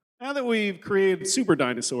 Now that we've created super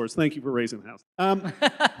dinosaurs, thank you for raising the house.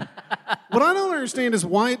 What I don't understand is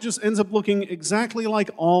why it just ends up looking exactly like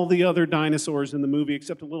all the other dinosaurs in the movie,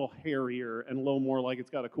 except a little hairier and a little more like it's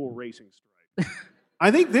got a cool racing stripe. I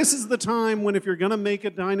think this is the time when if you're going to make a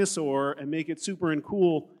dinosaur and make it super and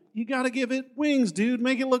cool, you got to give it wings, dude.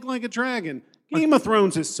 Make it look like a dragon. Game of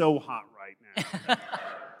Thrones is so hot right now.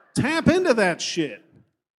 Tap into that shit.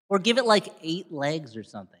 Or give it like 8 legs or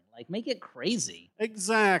something. Like, make it crazy.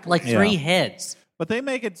 Exactly. Like 3 heads. But they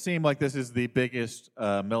make it seem like this is the biggest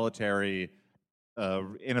military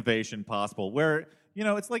innovation possible. Where,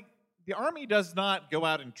 it's like the army does not go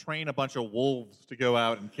out and train a bunch of wolves to go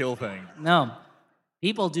out and kill things. No.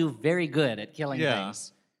 People do very good at killing Yeah.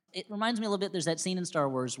 things. It reminds me a little bit, there's that scene in Star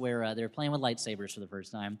Wars where they're playing with lightsabers for the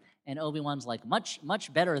first time, and Obi-Wan's like, much,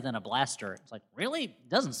 much better than a blaster. It's like, really?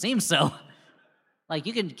 Doesn't seem so. Like,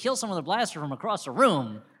 you can kill someone with a blaster from across a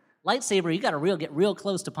room. Lightsaber, you got to get real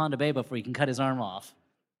close to Ponda Bay before you can cut his arm off.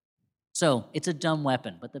 So, it's a dumb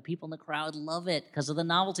weapon, but the people in the crowd love it because of the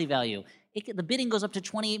novelty value. The bidding goes up to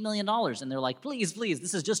 $28 million, and they're like, please,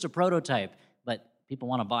 this is just a prototype. But people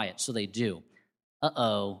want to buy it, so they do.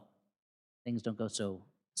 Uh-oh. Things don't go so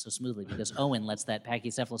smoothly because Owen lets that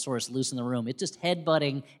Pachycephalosaurus loose in the room. It's just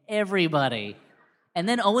headbutting everybody. And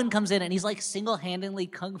then Owen comes in and he's like single-handedly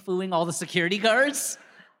kung-fuing all the security guards.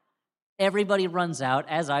 Everybody runs out,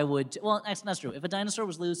 as I would. Well, that's true. If a dinosaur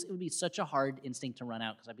was loose, it would be such a hard instinct to run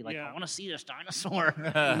out because I'd be like, I want to see this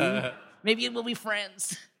dinosaur. Maybe we'll be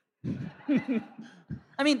friends.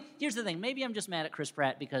 I mean, here's the thing. Maybe I'm just mad at Chris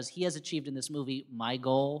Pratt because he has achieved in this movie my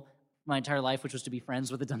goal my entire life, which was to be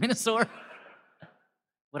friends with a dinosaur.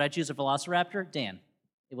 Would I choose a velociraptor? Dan,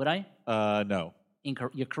 would I? No.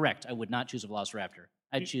 You're correct. I would not choose a velociraptor.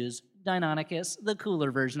 I'd choose Deinonychus, the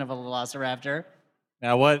cooler version of a velociraptor.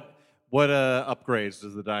 Now, what upgrades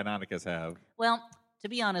does the Deinonychus have? Well, to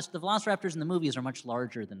be honest, the velociraptors in the movies are much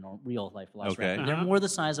larger than real-life velociraptors. Okay. They're more the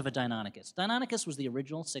size of a Deinonychus. Deinonychus was the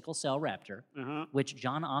original sickle cell raptor, which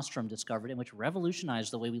John Ostrom discovered and which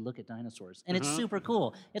revolutionized the way we look at dinosaurs. And it's super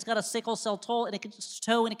cool. It's got a sickle cell toe, and it can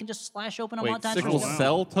just slash open a dinosaur. Sickle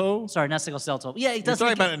cell toe? Sorry, not sickle cell toe. Yeah, it You're doesn't.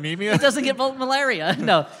 talking about anemia? It doesn't get malaria.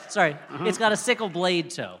 No, sorry. It's got a sickle blade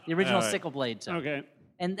toe, the original sickle blade toe. Okay.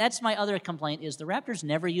 And that's my other complaint is the raptors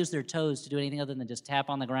never use their toes to do anything other than just tap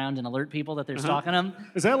on the ground and alert people that they're stalking them.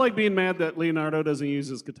 Is that like being mad that Leonardo doesn't use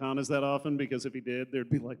his katanas that often? Because if he did,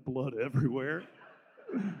 there'd be like blood everywhere.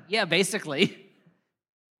 Yeah, basically.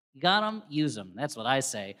 You got them, use them. That's what I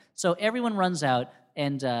say. So everyone runs out,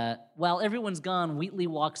 and while everyone's gone, Wheatley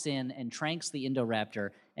walks in and tranks the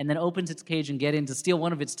Indoraptor, and then opens its cage and get in to steal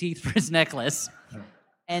one of its teeth for his necklace.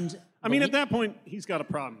 And I mean, at that point, he's got a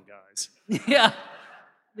problem, guys. yeah.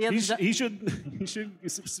 He should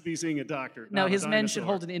be seeing a doctor. No, not a his men should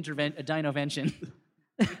dinosaur. hold a dinovention.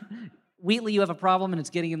 Wheatley, you have a problem, and it's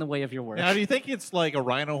getting in the way of your work. Now, do you think it's like a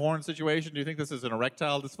rhino horn situation? Do you think this is an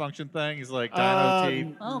erectile dysfunction thing? He's like dino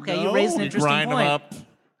teeth. Okay, No. you raised an You interesting grind point. them up.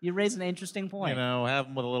 You raised an interesting point. Have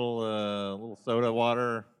them with a little soda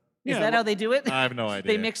water. Is Yeah, that how they do it? I have no idea.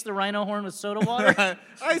 They mix the rhino horn with soda water?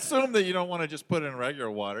 I assume that you don't want to just put it in regular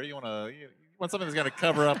water. You want something that's going to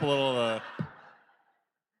cover up a little.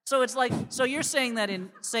 So it's like, so you're saying that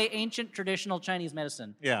in, say, ancient traditional Chinese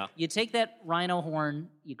medicine, Yeah. you take that rhino horn,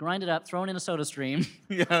 you grind it up, throw it in a soda stream,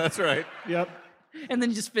 Yeah, that's right. Yep. and then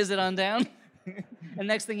you just fizz it on down. And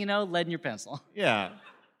next thing you know, lead in your pencil. Yeah.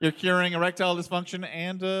 You're curing erectile dysfunction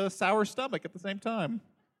and a sour stomach at the same time.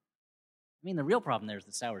 I mean, the real problem there is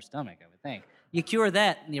the sour stomach, I would think. You cure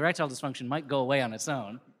that, and the erectile dysfunction might go away on its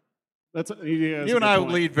own. You and I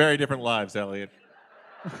lead very different lives, Elliot.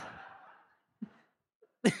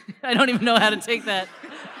 I don't even know how to take that.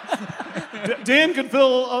 Dan could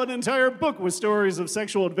fill an entire book with stories of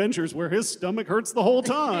sexual adventures where his stomach hurts the whole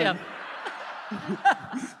time.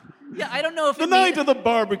 Yeah. Yeah, I don't know if The it night of the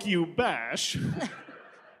barbecue bash.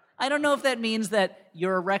 I don't know if that means that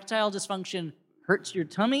your erectile dysfunction hurts your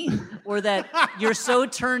tummy, or that you're so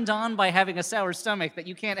turned on by having a sour stomach that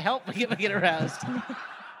you can't help but get aroused.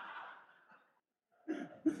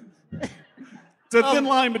 It's a thin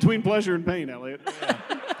line between pleasure and pain, Elliot.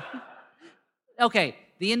 Okay,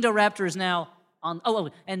 the Indoraptor is now on.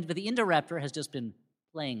 But the Indoraptor has just been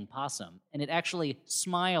playing possum, and it actually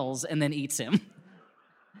smiles and then eats him.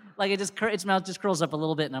 Like its mouth just curls up a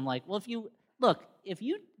little bit, and I'm like, well, if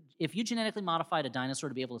you genetically modified a dinosaur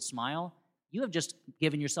to be able to smile, you have just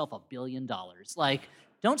given yourself $1 billion. Like,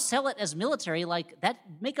 don't sell it as military. Like that,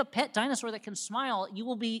 make a pet dinosaur that can smile. You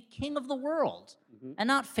will be king of the world, and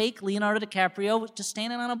not fake Leonardo DiCaprio just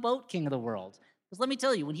standing on a boat, king of the world. Because let me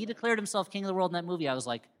tell you, when he declared himself king of the world in that movie, I was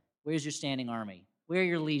like, where's your standing army? Where are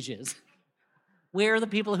your lieges? Where are the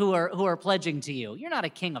people who are pledging to you? You're not a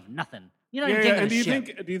king of nothing. You're not a king of and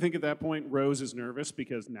shit. do you think at that point Rose is nervous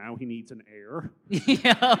because now he needs an heir?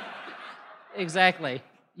 Yeah, exactly.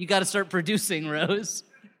 You got to start producing, Rose.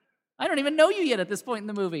 I don't even know you yet at this point in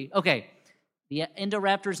the movie. Okay, the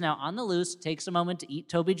Indoraptor's now on the loose, takes a moment to eat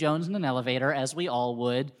Toby Jones in an elevator, as we all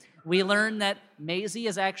would. We learn that Maisie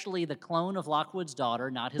is actually the clone of Lockwood's daughter,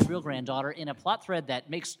 not his real granddaughter, in a plot thread that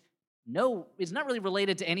is not really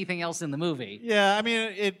related to anything else in the movie. Yeah, I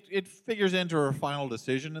mean, it figures into her final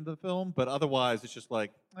decision in the film, but otherwise it's just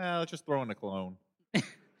like, let's just throw in a clone. This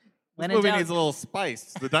movie needs a little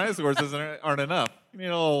spice. The dinosaurs aren't enough. You need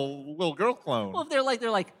a little girl clone. Well, if they're like,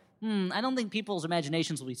 I don't think people's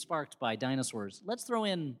imaginations will be sparked by dinosaurs. Let's throw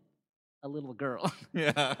in a little girl.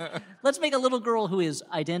 Yeah. Let's make a little girl who is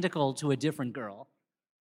identical to a different girl.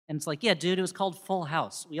 And it's like, yeah, dude, it was called Full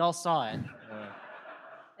House. We all saw it.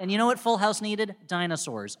 And you know what Full House needed?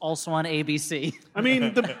 Dinosaurs, also on ABC. I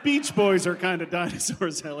mean, the Beach Boys are kind of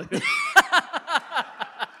dinosaurs, Elliot.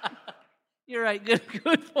 You're right, good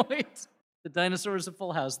point. The dinosaurs of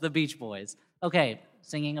Full House, the Beach Boys. Okay,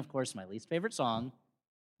 singing, of course, my least favorite song.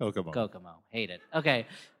 Kokomo. Hate it. Okay.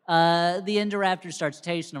 The Indoraptor starts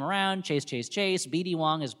chasing him around. Chase. BD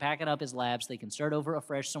Wong is packing up his lab so they can start over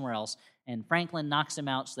afresh somewhere else. And Franklin knocks him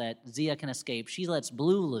out so that Zia can escape. She lets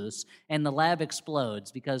Blue loose, and the lab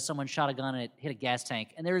explodes because someone shot a gun and it hit a gas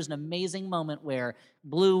tank. And there is an amazing moment where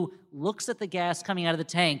Blue looks at the gas coming out of the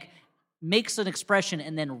tank, makes an expression,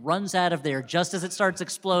 and then runs out of there just as it starts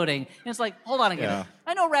exploding. And it's like, hold on again. Yeah.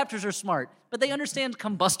 I know raptors are smart, but they understand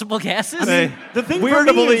combustible gases. The thing weird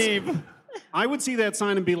to believe. I would see that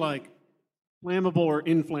sign and be like, flammable or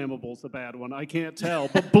inflammable is the bad one. I can't tell.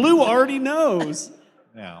 But Blue already knows.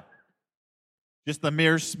 Yeah. Just the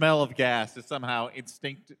mere smell of gas is somehow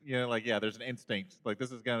instinct. There's an instinct. Like,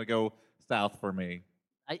 this is going to go south for me.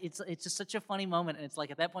 It's just such a funny moment, and it's like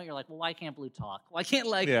at that point you're like, well, why can't Blue talk? Why can't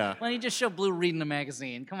why don't you just show Blue reading a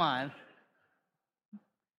magazine? Come on.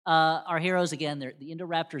 Our heroes again, the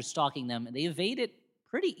Indoraptor is stalking them, and they evade it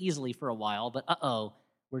pretty easily for a while. But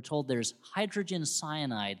we're told there's hydrogen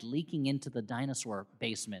cyanide leaking into the dinosaur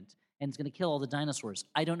basement, and it's going to kill all the dinosaurs.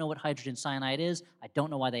 I don't know what hydrogen cyanide is. I don't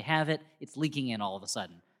know why they have it. It's leaking in all of a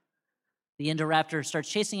sudden. The Indoraptor starts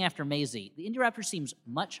chasing after Maisie. The Indoraptor seems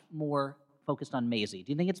much more focused on Maisie.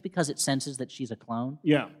 Do you think it's because it senses that she's a clone?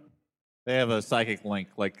 Yeah. They have a psychic link,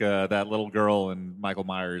 like that little girl in Michael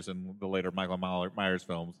Myers and the later Michael Myers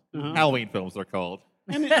films. Halloween films, they're called.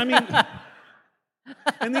 And I mean,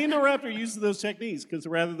 and the Indoraptor uses those techniques because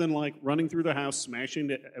rather than like running through the house, smashing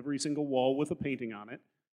to every single wall with a painting on it,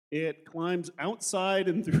 it climbs outside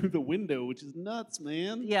and through the window, which is nuts,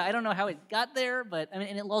 man. Yeah, I don't know how it got there, but I mean,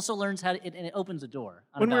 and it also learns how to, and it opens a door.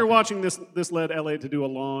 When we were watching this led Elliot to do a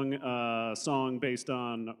long song based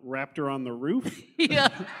on Raptor on the Roof. Yeah.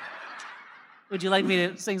 Would you like me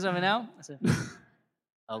to sing something now?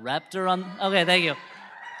 A raptor on. Okay, thank you.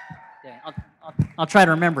 Okay, I'll try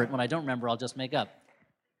to remember it. When I don't remember, I'll just make up.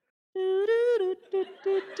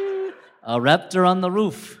 A raptor on the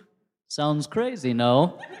roof. Sounds crazy,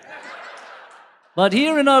 no? But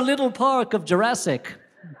here in our little park of Jurassic,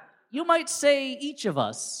 you might say each of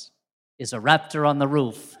us is a raptor on the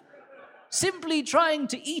roof, simply trying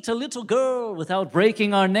to eat a little girl without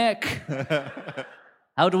breaking our neck.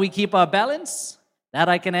 How do we keep our balance? That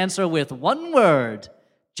I can answer with one word.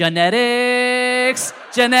 Genetics.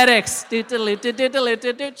 Genetics.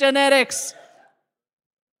 Genetics.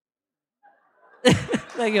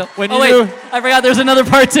 Thank you. I forgot there's another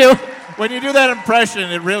part too. When you do that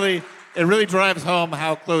impression, it really drives home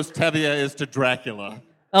how close Tevye is to Dracula.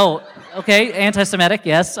 Oh, okay. Anti-Semitic,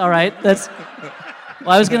 yes. All right. Well,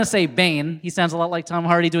 I was going to say Bane. He sounds a lot like Tom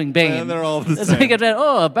Hardy doing Bane. And they're all the same.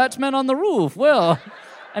 A Batman on the roof. Well,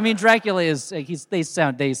 I mean, Dracula is. They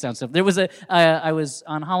sound simple. There was I was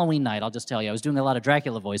on Halloween night. I'll just tell you, I was doing a lot of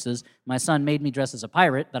Dracula voices. My son made me dress as a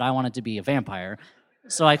pirate, but I wanted to be a vampire,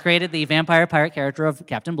 so I created the vampire pirate character of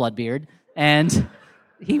Captain Bloodbeard, and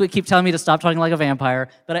he would keep telling me to stop talking like a vampire.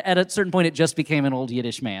 But at a certain point, it just became an old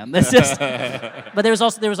Yiddish man. But there was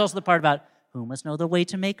also the part about who must know the way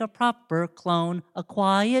to make a proper clone, a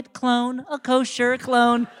quiet clone, a kosher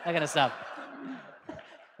clone. That kind of stuff.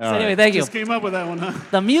 So anyway, thank you. Just came up with that one, huh?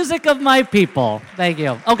 The music of my people. Thank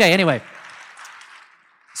you. Okay, anyway.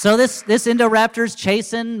 So this Indoraptor's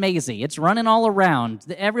chasing Maisie. It's running all around.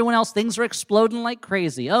 Everyone else, things are exploding like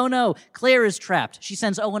crazy. Oh no, Claire is trapped. She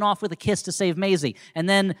sends Owen off with a kiss to save Maisie. And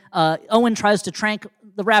then Owen tries to trank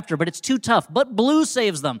the raptor, but it's too tough. But Blue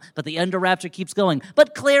saves them. But the Indoraptor keeps going.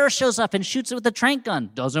 But Claire shows up and shoots it with the trank gun.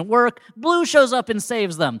 Doesn't work. Blue shows up and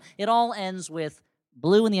saves them. It all ends with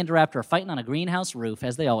Blue and the Indoraptor are fighting on a greenhouse roof,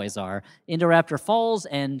 as they always are. Indoraptor falls,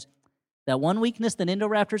 and that one weakness that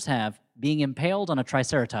Indoraptors have, being impaled on a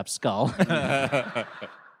Triceratops skull.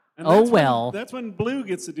 And Oh, well. That's when Blue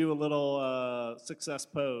gets to do a little success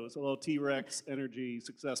pose, a little T-Rex energy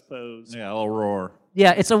success pose. Yeah, a little roar.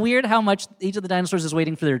 Yeah, it's a weird how much each of the dinosaurs is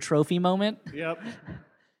waiting for their trophy moment. Yep.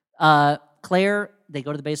 Claire, they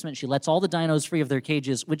go to the basement. She lets all the dinos free of their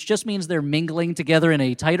cages, which just means they're mingling together in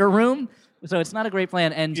a tighter room. So it's not a great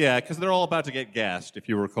plan. And Yeah, because they're all about to get gassed, if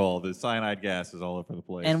you recall. The cyanide gas is all over the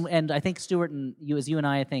place. and I think Stuart and you, and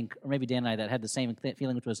I think, or maybe Dan and I, that had the same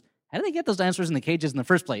feeling, which was, how did they get those dinosaurs in the cages in the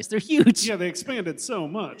first place? They're huge. Yeah, they expanded so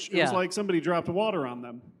much. It was Yeah. like somebody dropped water on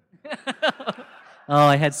them. Oh,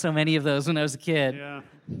 I had so many of those when I was a kid.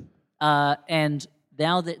 Yeah. And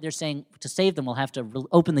now that they're saying to save them, we'll have to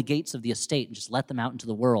open the gates of the estate and just let them out into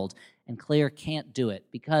the world. And Claire can't do it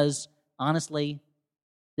because, honestly,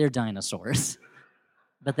 they're dinosaurs.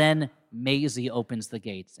 But then Maisie opens the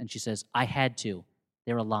gates and she says, I had to.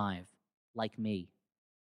 They're alive, like me.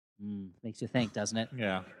 Makes you think, doesn't it?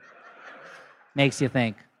 Yeah. Makes you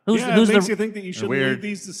think. It makes you think that you should Weird. leave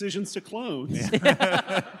these decisions to clones.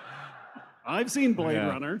 I've seen Blade Yeah.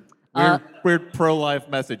 Runner. Weird pro-life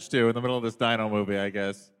message, too, in the middle of this dino movie, I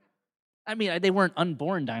guess. I mean, they weren't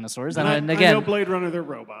unborn dinosaurs. I And again, know Blade Runner, they're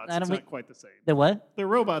robots. I don't It's mean- not quite the same. the what? They're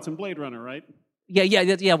robots in Blade Runner, right?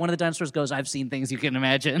 Yeah. One of the dinosaurs goes, I've seen things you can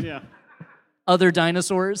imagine. Yeah. Other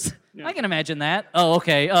dinosaurs? Yeah. I can imagine that. Oh,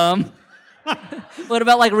 okay. What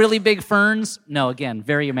about like really big ferns? No, again,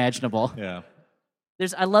 very imaginable. Yeah.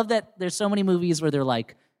 I love that there's so many movies where they're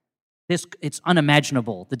like, it's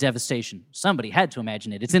unimaginable, the devastation. Somebody had to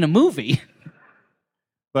imagine it. It's in a movie.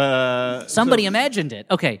 But Somebody imagined it.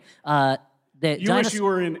 Okay. You wish you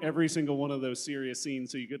were in every single one of those serious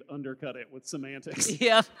scenes so you could undercut it with semantics.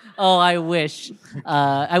 Yeah. Oh, I wish.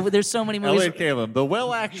 There's so many movies. Elliot Kalin, the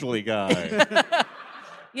well actually guy.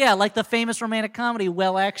 Yeah, like the famous romantic comedy,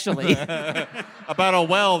 Well, Actually. About a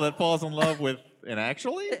well that falls in love with an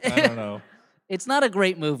actually? I don't know. It's not a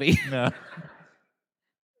great movie. No.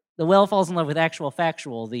 The well falls in love with Actual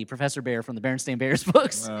Factual, the Professor Bear from the Berenstain Bears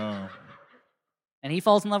books. No. And he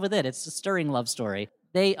falls in love with it. It's a stirring love story.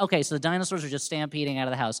 So the dinosaurs are just stampeding out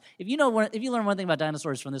of the house. If you learn one thing about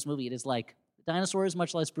dinosaurs from this movie, it is like dinosaurs,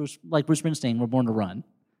 much like Bruce Springsteen, were born to run.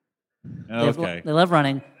 Okay. They love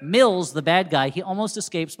running. Mills, the bad guy, he almost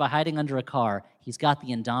escapes by hiding under a car. He's got the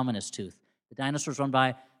Indominus tooth. The dinosaurs run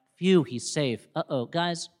by. Phew, he's safe. Uh-oh,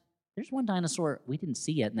 guys, there's one dinosaur we didn't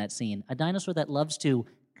see yet in that scene. A dinosaur that loves to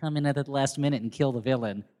come in at the last minute and kill the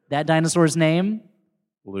villain. That dinosaur's name?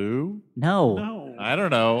 Blue? No. No. I don't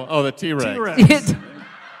know. Oh, the T-Rex. T-Rex.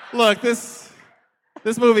 Look, this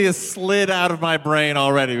movie has slid out of my brain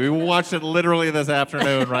already. We watched it literally this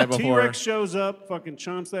afternoon right before. T-Rex shows up, fucking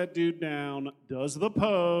chomps that dude down, does the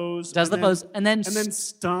pose. And then And then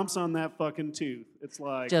stomps on that fucking tooth. It's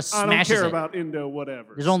like, Just I don't smashes care it. about Indo,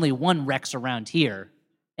 whatever. there's only one Rex around here,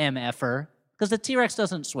 MFer, because the T-Rex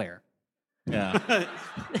doesn't swear. Yeah.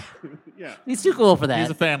 Yeah. He's too cool for that. He's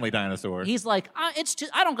a family dinosaur. He's like, I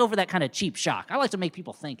don't go for that kind of cheap shock. I like to make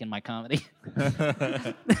people think in my comedy.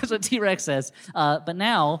 That's what T-Rex says. But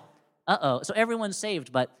now, so everyone's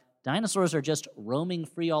saved, but dinosaurs are just roaming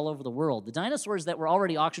free all over the world. The dinosaurs that were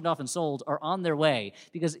already auctioned off and sold are on their way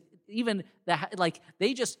because even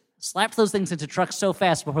they just slapped those things into trucks so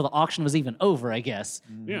fast before the auction was even over, I guess.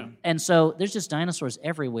 Yeah. And so there's just dinosaurs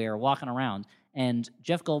everywhere walking around. And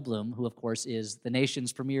Jeff Goldblum, who of course is the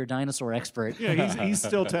nation's premier dinosaur expert, Yeah, he's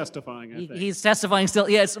still testifying, I think. he's testifying still.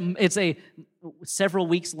 Yeah, it's a several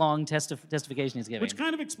weeks long testification he's giving. Which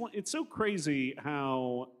kind of explains, it's so crazy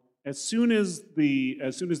how as soon as the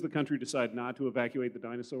country decided not to evacuate the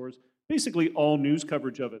dinosaurs, basically all news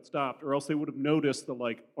coverage of it stopped, or else they would have noticed the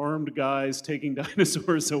like armed guys taking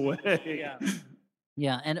dinosaurs away. Yeah.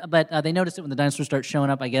 Yeah, but they noticed it when the dinosaurs start showing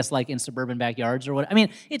up, I guess, like in suburban backyards or what. I mean,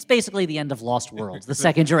 it's basically the end of Lost World, the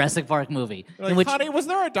second Jurassic Park movie. Like, in which honey, was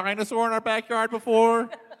there a dinosaur in our backyard before?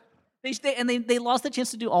 they lost the chance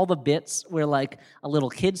to do all the bits where like a little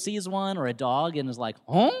kid sees one or a dog and is like,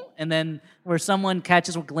 huh? And then where someone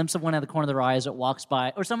catches a glimpse of one out of the corner of their eye as it walks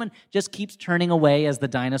by, or someone just keeps turning away as the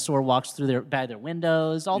dinosaur walks through by their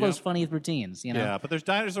windows. All those funny routines, you know. Yeah, but there's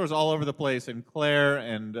dinosaurs all over the place, and Claire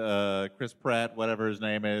and Chris Pratt, whatever his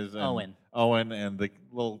name is, and Owen and the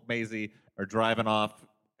little Maisie are driving off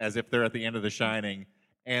as if they're at the end of The Shining.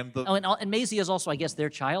 And and Maisie is also, I guess, their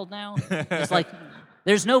child now. It's like,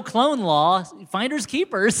 there's no clone law. Finders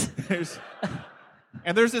keepers.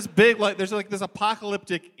 there's this big, there's like this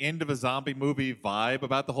apocalyptic end of a zombie movie vibe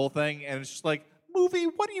about the whole thing. And it's just like, movie,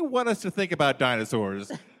 what do you want us to think about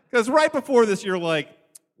dinosaurs? Because right before this, you're like,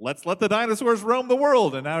 let's let the dinosaurs roam the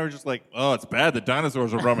world. And now we're just like, oh, it's bad that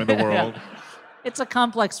dinosaurs are roaming the world. It's a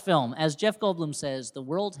complex film. As Jeff Goldblum says, the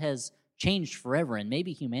world has changed forever, and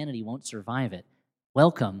maybe humanity won't survive it.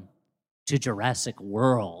 Welcome to Jurassic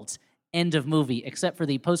World. End of movie, except for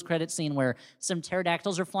the post-credit scene where some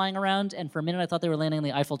pterodactyls are flying around, and for a minute I thought they were landing on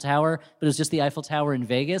the Eiffel Tower, but it was just the Eiffel Tower in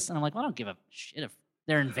Vegas, and I'm like, well, I don't give a shit if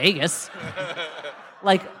they're in Vegas.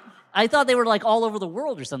 Like, I thought they were like all over the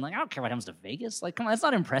world or something. Like, I don't care what happens to Vegas. Like, come on, that's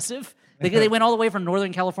not impressive. They went all the way from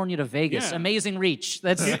Northern California to Vegas. Yeah. Amazing reach.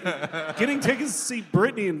 That's Getting tickets to see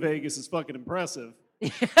Britney in Vegas is fucking impressive.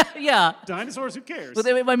 yeah. Dinosaurs, who cares? But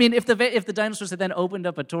I mean, if the dinosaurs had then opened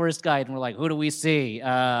up a tourist guide and were like, "Who do we see?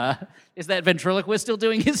 Is that ventriloquist still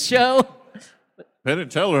doing his show?" Penn and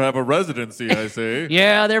Teller have a residency, I see.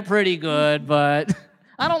 Yeah, they're pretty good, but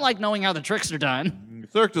I don't like knowing how the tricks are done.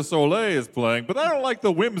 Cirque du Soleil is playing, but I don't like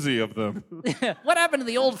the whimsy of them. What happened to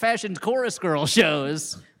the old-fashioned chorus girl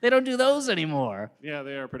shows? They don't do those anymore. Yeah,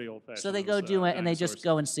 they are pretty old-fashioned. So they go do it, and they just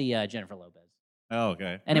go and see Jennifer Lopez. Oh,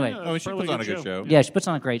 okay. Anyway. Yeah, Oh, she probably puts on a good show. Yeah, she puts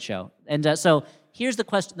on a great show. And so here's the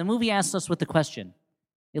question. The movie asks us with the question.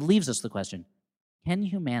 It leaves us the question. Can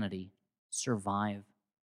humanity survive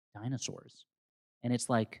dinosaurs? And it's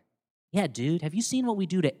like, yeah, dude, have you seen what we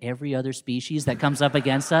do to every other species that comes up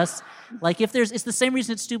against us? Like, it's the same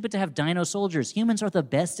reason it's stupid to have dino soldiers. Humans are the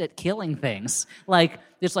best at killing things. Like,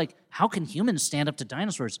 it's like, how can humans stand up to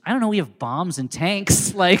dinosaurs? I don't know, we have bombs and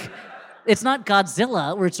tanks. Like, it's not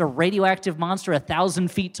Godzilla, where it's a radioactive monster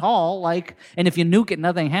 1,000 feet tall, like, and if you nuke it,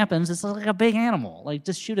 nothing happens. It's like a big animal. Like,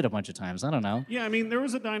 just shoot it a bunch of times. I don't know. Yeah, I mean, there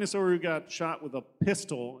was a dinosaur who got shot with a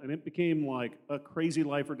pistol, and it became like a crazy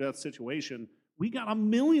life or death situation. We got 1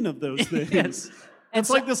 million of those things. Yes. It's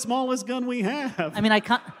like the smallest gun we have. I mean, I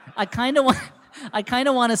kind of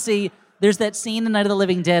want to see. There's that scene in Night of the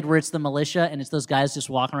Living Dead where it's the militia and it's those guys just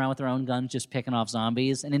walking around with their own guns, just picking off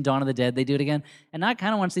zombies. And in Dawn of the Dead, they do it again. And I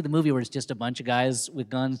kind of want to see the movie where it's just a bunch of guys with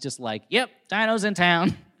guns, just like, yep, dinos in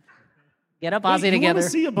town. Get up, Ozzy, you together. want to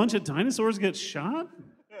see a bunch of dinosaurs get shot?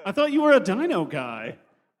 I thought you were a dino guy.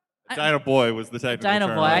 Dino Boy was the technical Dino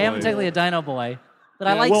term, boy. I am believe. technically a dino boy, but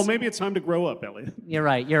Yeah, I like. well, maybe it's time to grow up, Elliot. You're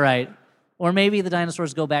right. Or maybe the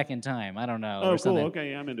dinosaurs go back in time. I don't know. Oh, or something. cool. Okay,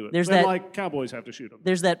 yeah, I'm into it. There's Then, that- like, cowboys have to shoot them.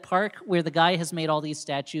 There's that park where the guy has made all these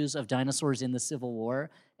statues of dinosaurs in the Civil War,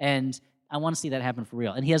 and I want to see that happen for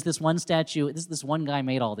real. And he has this one statue. This one guy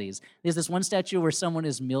made all these. There's this one statue where someone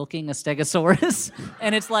is milking a stegosaurus,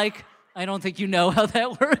 and it's like, I don't think you know how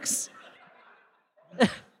that works.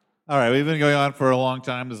 All right, we've been going on for a long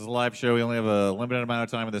time. This is a live show. We only have a limited amount of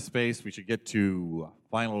time in this space. We should get to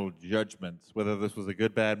final judgments, whether this was a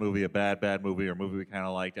good, bad movie, a bad, bad movie, or a movie we kind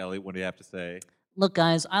of liked. Elliot, what do you have to say? Look,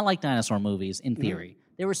 guys, I like dinosaur movies in theory.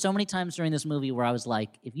 There were so many times during this movie where I was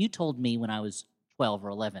like, if you told me when I was 12 or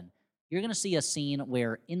 11, you're going to see a scene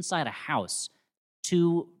where inside a house,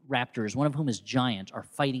 two raptors, one of whom is giant, are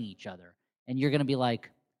fighting each other, and you're going to be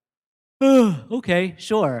like, okay,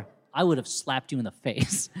 sure. I would have slapped you in the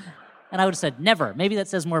face. And I would have said, never. Maybe that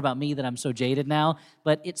says more about me that I'm so jaded now.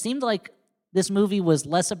 But it seemed like this movie was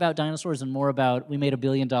less about dinosaurs and more about, we made $1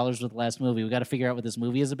 billion with the last movie. We got to figure out what this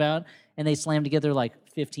movie is about. And they slammed together like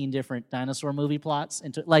 15 different dinosaur movie plots.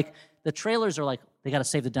 Into, like, the trailers are like, they got to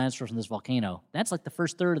save the dinosaurs from this volcano. That's like the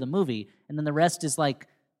first third of the movie. And then the rest is like,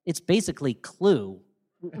 it's basically Clue,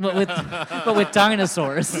 but with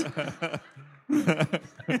dinosaurs.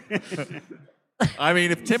 I mean,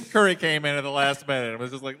 if Tim Curry came in at the last minute and was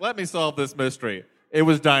just like, let me solve this mystery, it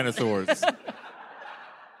was dinosaurs.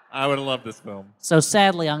 I would have loved this film. So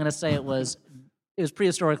sadly, I'm going to say it was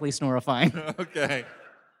prehistorically snorifying. Okay.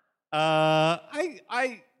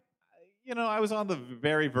 I was on the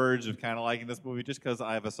very verge of kind of liking this movie just because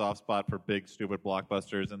I have a soft spot for big, stupid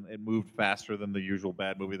blockbusters, and it moved faster than the usual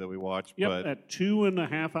bad movie that we watch. Yep, But at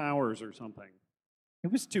 2.5 hours or something.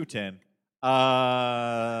 it was 2:10.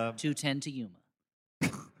 210 to Yuma.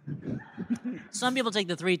 Some people take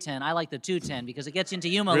the 310. I like the 210 because it gets into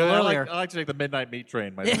Yuma Really, earlier. I like to take the midnight meat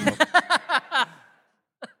train myself.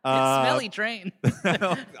 Smelly train.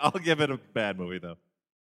 I'll give it a bad movie though.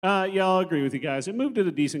 Yeah, I'll agree with you guys. It moved at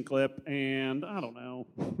a decent clip, and I don't know,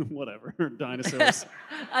 whatever, dinosaurs.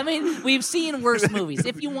 I mean, we've seen worse movies.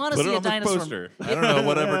 If you want to Put see it a on this dinosaur, poster. I don't know,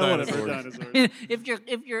 whatever Yeah, dinosaurs. dinosaurs.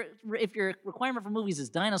 if your requirement for movies is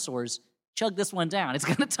dinosaurs, chug this one down. It's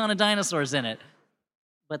got a ton of dinosaurs in it.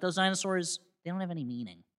 But those dinosaurs, they don't have any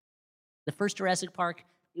meaning. The first Jurassic Park,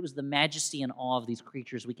 it was the majesty and awe of these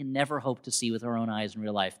creatures we can never hope to see with our own eyes in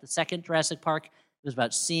real life. The second Jurassic Park, it was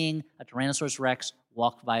about seeing a Tyrannosaurus Rex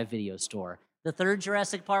walk by a video store. The third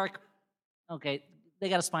Jurassic Park, okay, they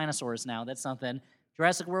got a Spinosaurus now. That's something.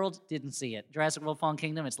 Jurassic World, didn't see it. Jurassic World Fallen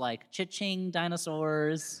Kingdom, it's like, cha-ching,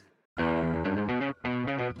 dinosaurs.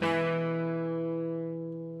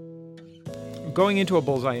 Going into a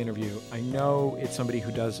Bullseye interview, I know it's somebody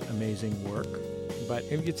who does amazing work, but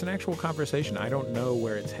if it's an actual conversation, I don't know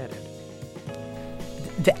where it's headed.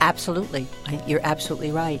 Absolutely. You're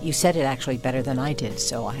absolutely right. You said it actually better than I did,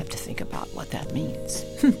 so I have to think about what that means.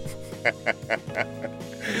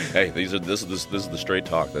 Hey, this is the straight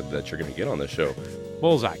talk that you're going to get on this show.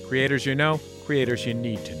 Bullseye, creators you know, creators you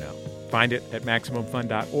need to know. Find it at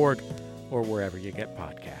MaximumFun.org or wherever you get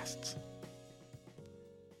podcasts.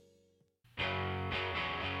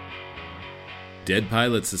 Dead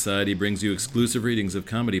Pilot Society brings you exclusive readings of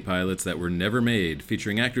comedy pilots that were never made,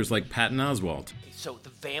 featuring actors like Patton Oswalt. So the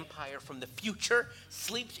vampire from the future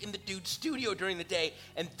sleeps in the dude's studio during the day,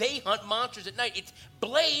 and they hunt monsters at night. It's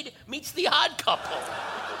Blade meets the Odd Couple.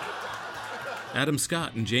 Adam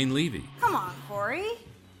Scott and Jane Levy. Come on, Corey.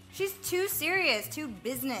 She's too serious, too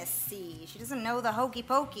business-y. She doesn't know the hokey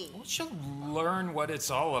pokey. Well, she'll learn what it's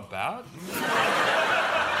all about.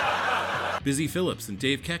 Busy Phillips and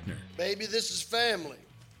Dave Keckner. Baby, this is family.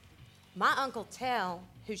 My Uncle Tell,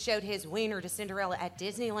 who showed his wiener to Cinderella at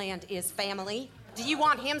Disneyland, is family. Do you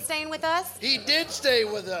want him staying with us? He did stay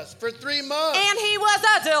with us for 3 months. And he was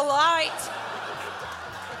a delight.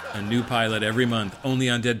 A new pilot every month, only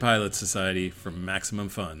on Dead Pilot Society from Maximum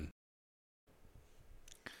Fun.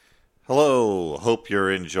 Hello, hope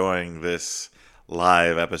you're enjoying this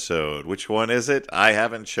live episode. Which one is it? I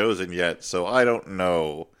haven't chosen yet, so I don't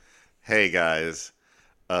know. Hey guys,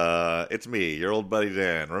 it's me, your old buddy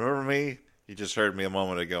Dan. Remember me? You just heard me a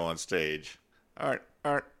moment ago on stage. Aren't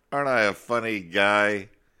I a funny guy?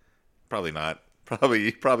 Probably not.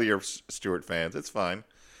 Probably you're Stewart fans. It's fine.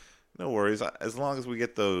 No worries. As long as we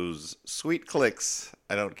get those sweet clicks,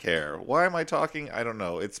 I don't care. Why am I talking? I don't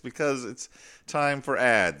know. It's because it's time for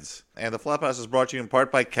ads. And the Flophouse is brought to you in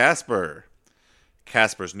part by Casper.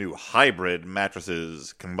 Casper's new hybrid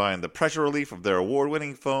mattresses combine the pressure relief of their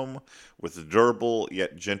award-winning foam with durable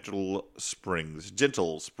yet gentle springs.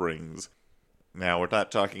 Now, we're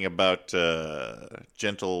not talking about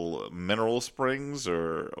gentle mineral springs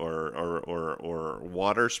or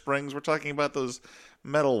water springs. We're talking about those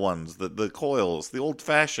metal ones, the coils, the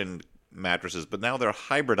old-fashioned mattresses, but now they're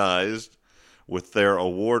hybridized with their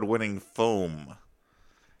award-winning foam.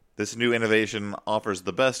 This new innovation offers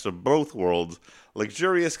the best of both worlds,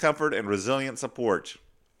 luxurious comfort and resilient support.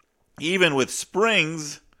 Even with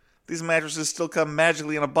springs, these mattresses still come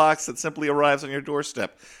magically in a box that simply arrives on your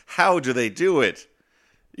doorstep. How do they do it?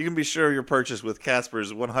 You can be sure your purchase with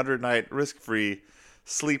Casper's 100-night risk-free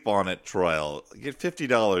Sleep On It trial. Get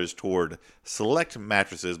 $50 toward select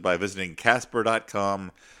mattresses by visiting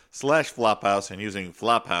casper.com/flophouse and using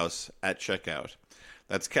Flophouse at checkout.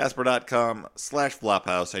 That's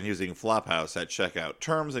casper.com/flophouse and using Flophouse at checkout.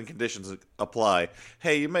 Terms and conditions apply.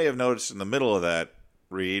 Hey, you may have noticed in the middle of that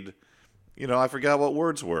read, I forgot what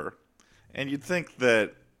words were. And you'd think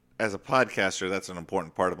that as a podcaster, that's an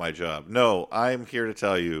important part of my job. No, I'm here to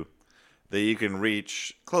tell you that you can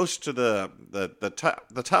reach close to the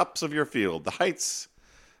tops of your field, the heights.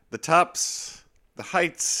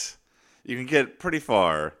 You can get pretty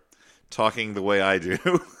far talking the way I do.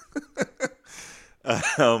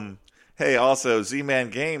 Hey, also,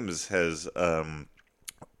 Z-Man Games has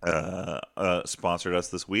sponsored us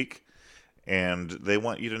this week, and they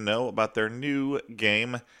want you to know about their new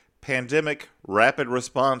game, Pandemic Rapid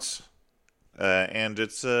Response. And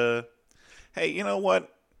it's, hey, you know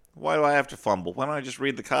what? Why do I have to fumble? Why don't I just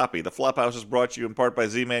read the copy? The Flophouse is brought to you in part by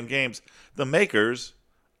Z-Man Games, the makers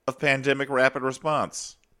of Pandemic Rapid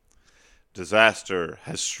Response. Disaster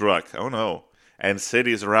has struck. Oh no. And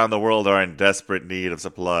cities around the world are in desperate need of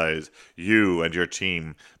supplies. You and your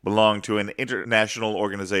team belong to an international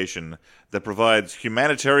organization that provides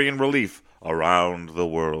humanitarian relief around the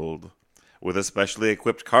world. With a specially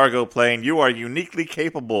equipped cargo plane, you are uniquely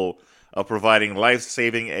capable of providing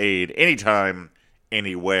life-saving aid anytime,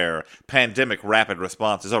 anywhere. Pandemic Rapid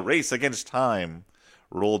Response is a race against time.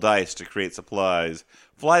 Roll dice to create supplies.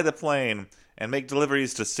 Fly the plane and make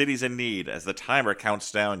deliveries to cities in need. As the timer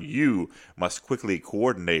counts down, you must quickly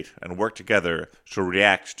coordinate and work together to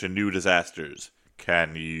react to new disasters.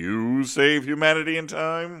 Can you save humanity in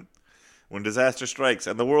time? When disaster strikes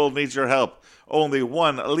and the world needs your help, only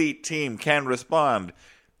one elite team can respond.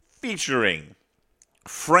 Featuring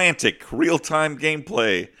frantic real-time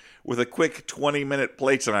gameplay, with a quick 20-minute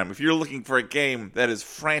playtime. If you're looking for a game that is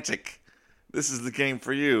frantic, this is the game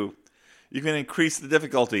for you. You can increase the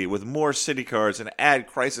difficulty with more city cards and add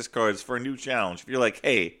crisis cards for a new challenge. If you're like,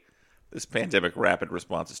 hey, this pandemic rapid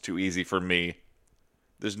response is too easy for me.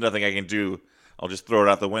 There's nothing I can do. I'll just throw it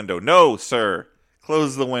out the window. No, sir.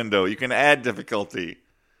 Close the window. You can add difficulty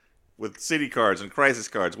with city cards and crisis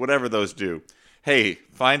cards, whatever those do. Hey,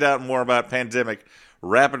 find out more about Pandemic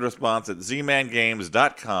Rapid Response at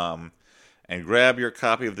zmangames.com and grab your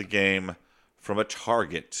copy of the game from a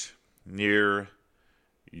Target near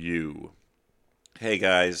you. Hey,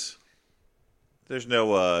 guys. There's no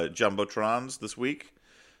Jumbotrons this week,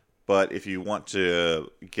 but if you want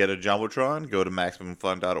to get a Jumbotron, go to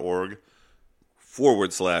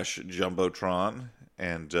MaximumFun.org/Jumbotron,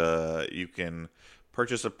 and you can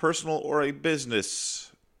purchase a personal or a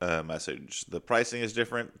business message. The pricing is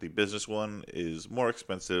different. The business one is more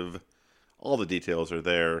expensive. All the details are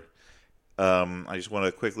there. I just want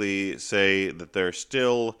to quickly say that there's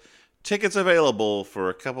still tickets available for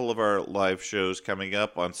a couple of our live shows coming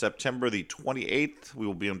up. On September the 28th, we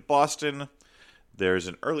will be in Boston. There's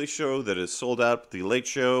an early show that is sold out, the late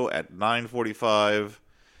show at 9:45.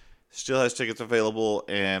 Still has tickets available.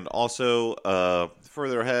 And also,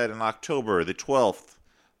 further ahead in October, the 12th,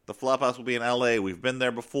 the Flophouse will be in LA. We've been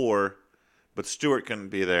there before, but Stuart couldn't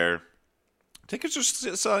be there. Tickets are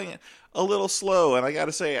selling a little slow, and I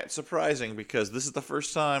gotta say, it's surprising because this is the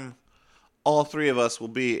first time all three of us will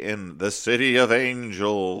be in the City of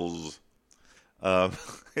Angels.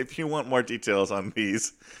 If you want more details on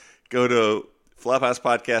these, go to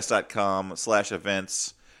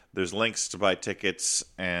flophousepodcast.com/events. There's links to buy tickets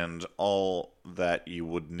and all that you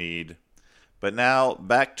would need. But now,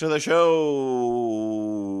 back to the show.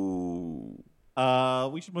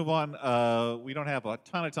 We should move on. We don't have a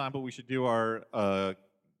ton of time, but we should do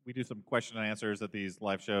we do some question and answers at these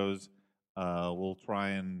live shows. We'll try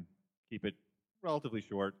and keep it relatively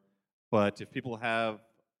short. But if people have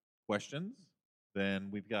questions, then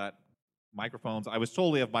we've got microphones. I was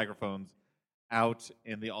told we have microphones out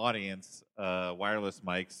in the audience, wireless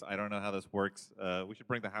mics. I don't know how this works. We should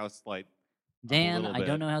bring the house light. Dan, I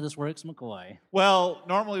don't know how this works, McCoy. Well,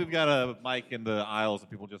 normally we've got a mic in the aisles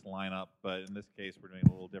and people just line up, but in this case we're doing it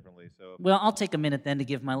a little differently. So, well, I'll take a minute then to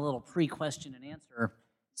give my little pre-question and answer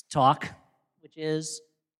talk, which is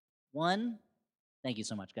one. Thank you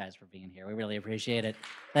so much, guys, for being here. We really appreciate it.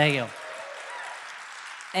 Thank you.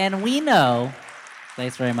 And we know,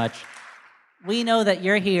 thanks very much. We know that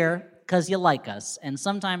you're here because you like us. And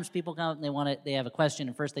sometimes people come and they have a question,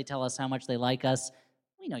 and first they tell us how much they like us.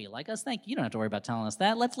 We know you like us. Thank you. You don't have to worry about telling us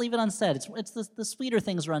that. Let's leave it unsaid. It's the sweeter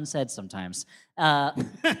things are unsaid sometimes. And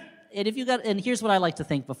here's what I like to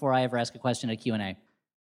think before I ever ask a question at Q&A.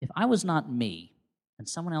 If I was not me and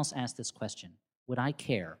someone else asked this question, would I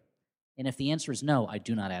care? And if the answer is no, I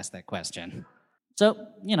do not ask that question. So,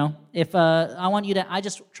 if I want you to, I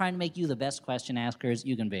just try and make you the best question askers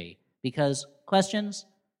you can be. Because questions,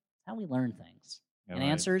 how we learn things. Yeah, and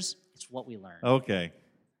right. Answers, it's what we learn. Okay.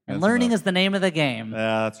 And learning is the name of the game.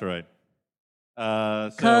 Yeah, that's right.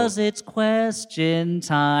 Cause it's question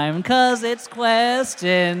time,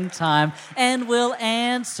 and we'll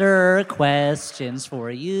answer questions for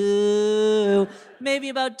you. Maybe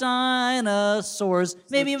about dinosaurs,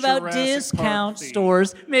 maybe about Jurassic discount Park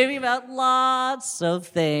stores, maybe about lots of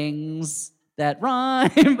things that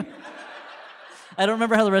rhyme. I don't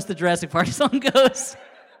remember how the rest of the Jurassic Park song goes.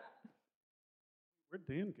 Where'd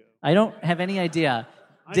Dan go? I don't have any idea.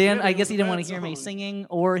 Dan, I guess he didn't want to hear me singing,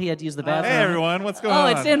 or he had to use the bathroom. Hey, everyone, what's going on?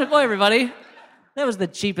 Oh, it's Dan McCoy, everybody. That was the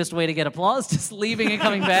cheapest way to get applause, just leaving and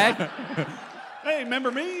coming back. Hey, remember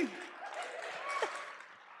me?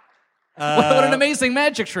 What an amazing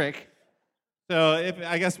magic trick. So,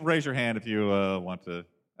 I guess raise your hand if you want to.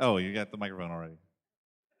 Oh, you got the microphone already.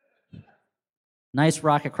 Nice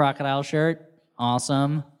Rocket Crocodile shirt.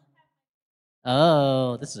 Awesome.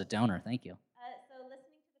 Oh, this is a donor. Thank you.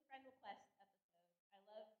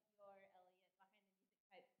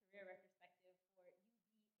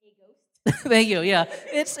 Thank you. Yeah,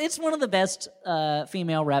 it's one of the best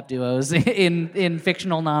female rap duos in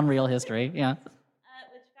fictional non-real history. Yeah. Which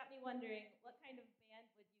got me wondering, what kind of band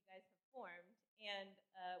would you guys have formed, and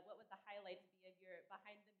what would the highlights be of your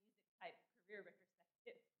behind-the-music type career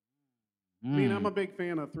retrospective? I mean, I'm a big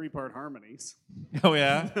fan of three-part harmonies. Oh,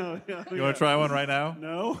 yeah? Yeah. You want to try one right now?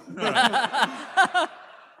 No.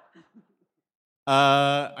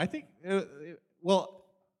 I think, well,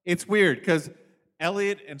 it's weird because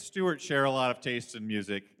Elliot and Stuart share a lot of taste in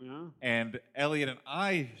music, and Elliot and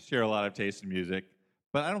I share a lot of taste in music,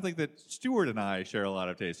 but I don't think that Stuart and I share a lot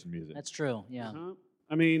of taste in music. That's true, yeah.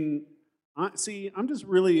 I mean, I'm just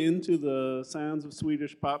really into the sounds of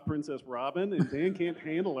Swedish pop Princess Robin, and Dan can't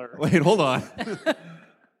handle her. Wait, hold on.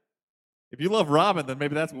 If you love Robin, then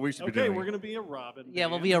maybe that's what we should be doing. Okay, we're going to be a Robin. Yeah,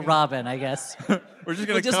 we'll be a Robin, I guess. We're just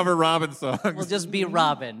going to cover Robin songs. We'll just be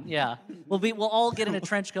Robin, yeah. We'll all get in a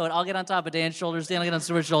trench coat. I'll get on top of Dan's shoulders, Dan will get on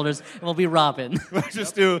Stuart's shoulders, and we'll be Robin. We'll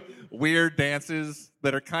just do weird dances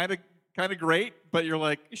that are kind of great, but you're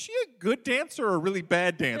like, is she a good dancer or a really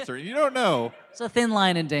bad dancer? You don't know. It's a thin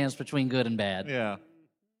line in dance between good and bad. Yeah.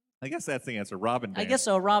 I guess that's the answer, Robin dance. I guess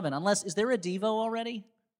so, Robin. Is there a Devo already?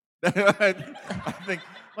 I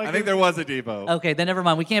think there was a Devo. Okay, then never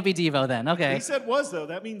mind. We can't be Devo then. Okay. He said was, though.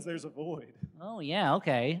 That means there's a void. Oh, yeah,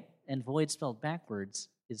 okay. And void spelled backwards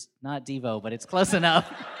is not Devo, but it's close enough.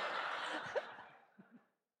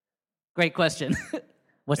 Great question.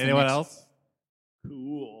 What's Anyone the next? else?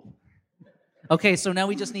 Cool. Okay, so now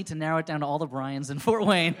we just need to narrow it down to all the Bryans in Fort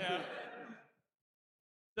Wayne. Yeah.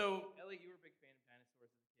 So, Ellie, you were a big fan of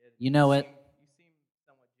dinosaurs as a kid. You know it. You seem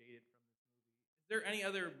somewhat jaded from this movie. Is there any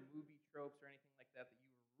other movie tropes or anything like that that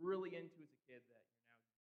you were really into as a kid that you're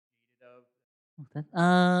now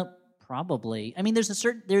jaded of? Probably. I mean, there's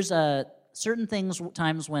certain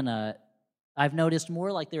times when I've noticed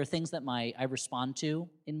more like there are things that I respond to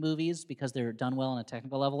in movies because they're done well on a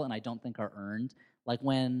technical level and I don't think are earned. Like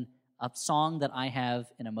when a song that I have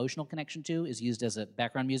an emotional connection to is used as a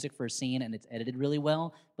background music for a scene and it's edited really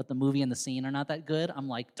well, but the movie and the scene are not that good, I'm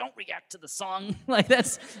like, don't react to the song. Like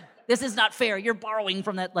this is not fair. You're borrowing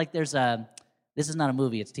from that. Like this is not a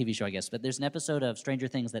movie, it's a TV show, I guess, but there's an episode of Stranger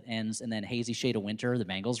Things that ends and then Hazy Shade of Winter, the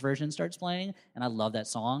Bangles version, starts playing, and I love that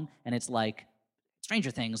song, and it's like, Stranger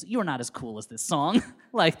Things, you're not as cool as this song.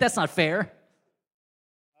 Like, that's not fair.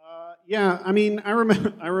 Yeah, I mean, I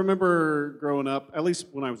remember growing up, at least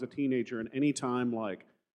when I was a teenager, and any time like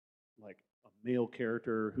a male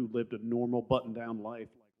character who lived a normal button-down life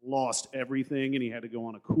lost everything and he had to go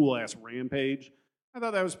on a cool-ass rampage, I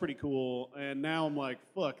thought that was pretty cool, and now I'm like,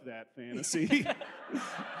 fuck that fantasy.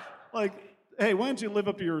 Like, hey, why don't you live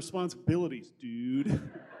up to your responsibilities, dude?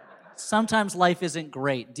 Sometimes life isn't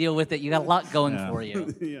great. Deal with it. You got a lot going for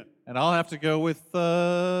you. Yeah. And I'll have to go with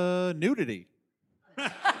nudity.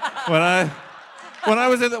 When I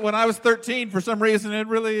was 13, for some reason, it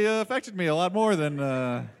really affected me a lot more than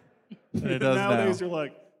it does Nowadays, now. you're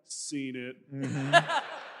like, seen it.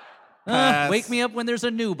 Mm-hmm. Wake me up when there's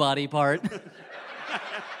a new body part.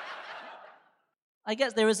 I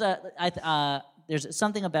guess there's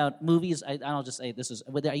something about movies. I'll just say this is.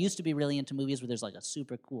 I used to be really into movies where there's like a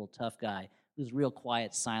super cool tough guy who's real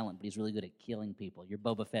quiet, silent, but he's really good at killing people. Your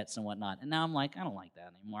Boba Fett's and whatnot. And now I'm like, I don't like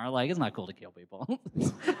that anymore. Like, it's not cool to kill people.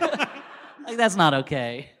 Like, that's not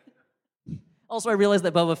okay. Also, I realized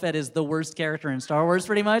that Boba Fett is the worst character in Star Wars,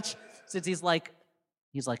 pretty much, since he's like,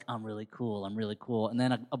 I'm really cool, and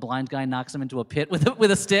then a blind guy knocks him into a pit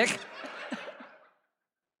with a stick.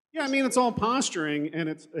 Yeah, I mean, it's all posturing, and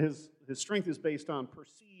his strength is based on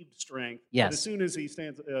perceived strength. Yes. But as soon as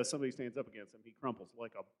somebody stands up against him, he crumples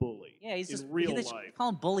like a bully. Yeah, he's in just real life. life. Call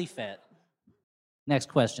him Bully Fett. Next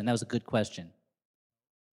question. That was a good question.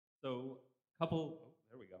 So, couple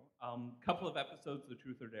of episodes, the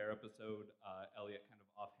Truth or Dare episode, Elliot kind of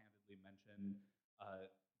offhandedly mentioned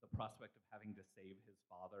the prospect of having to save his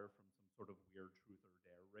father from some sort of weird Truth or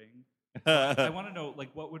Dare ring. So I want to know, like,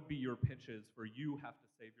 what would be your pitches for you have to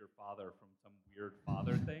save your father from some weird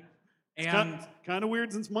father thing? And It's kind of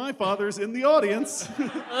weird since my father's in the audience.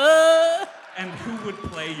 and who would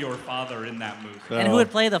play your father in that movie? And who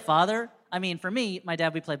would play the father? I mean, for me, my dad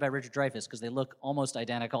would be played by Richard Dreyfuss because they look almost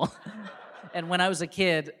identical. And when I was a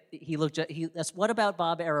kid, what about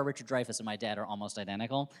Bob era Richard Dreyfuss and my dad are almost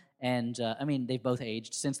identical. And I mean, they've both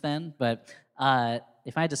aged since then. But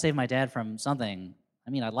if I had to save my dad from something, I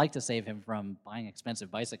mean, I'd like to save him from buying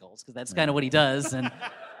expensive bicycles because that's kind of what he does. And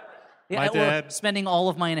My dad- or spending all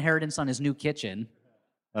of my inheritance on his new kitchen.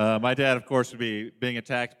 My dad, of course, would be being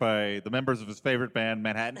attacked by the members of his favorite band,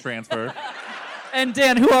 Manhattan Transfer. And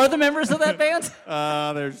Dan, who are the members of that band?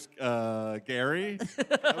 There's Gary,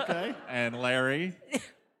 okay, and Larry,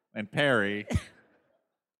 and Perry,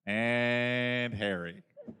 and Harry.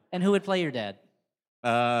 And who would play your dad?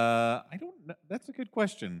 I don't know. That's a good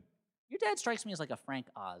question. Your dad strikes me as like a Frank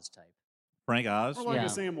Oz type. Frank Oz? Or like a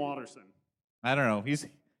Sam Watterson. I don't know. He's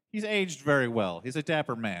aged very well. He's a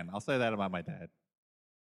dapper man. I'll say that about my dad.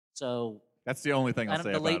 So that's the only thing I'll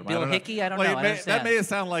say the about late him. Bill Hickey? I don't know. I That understand. may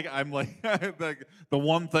sound like I'm like the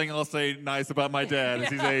one thing I'll say nice about my dad is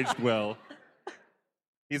he's aged well.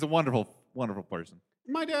 He's a wonderful, wonderful person.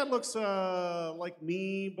 My dad looks like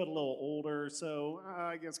me, but a little older, so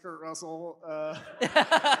I guess Kurt Russell.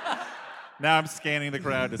 Now I'm scanning the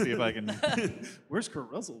crowd to see if I can. Where's Kurt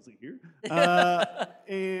Russell? Is he here?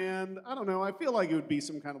 And I don't know. I feel like it would be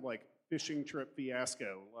some kind of like fishing trip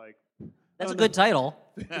fiasco. Like That's a good title.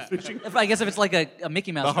 Fishing. I guess if it's like a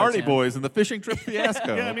Mickey Mouse. The Hardy cartoon. Boys and the Fishing Trip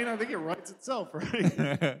Fiasco. Yeah, I mean, I think it writes itself,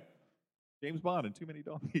 right? James Bond and Too Many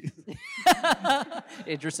Donkeys.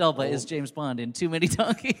 Idris Elba is James Bond in Too Many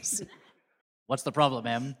Donkeys. What's the problem,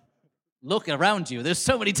 Em? Look around you. There's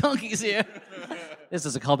so many donkeys here. This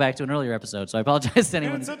is a callback to an earlier episode, so I apologize to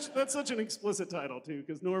anyone. And that's such an explicit title too,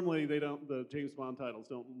 because normally the James Bond titles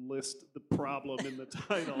don't list the problem in the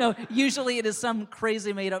title. No, usually it is some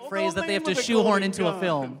crazy made-up phrase that they have to shoehorn into a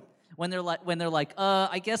film. When they're like,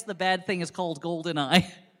 I guess the bad thing is called GoldenEye,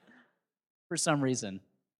 for some reason.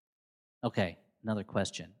 Okay, another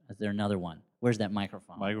question. Is there another one? Where's that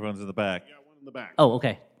microphone? Microphone's in the back. Yeah, one in the back. Oh,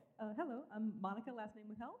 okay. Hello, I'm Monica, last name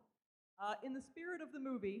withheld. In the spirit of the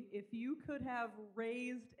movie, if you could have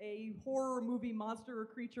raised a horror movie monster or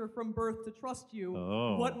creature from birth to trust you,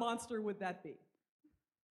 what monster would that be?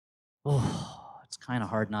 Oh, it's kind of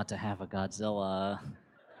hard not to have a Godzilla.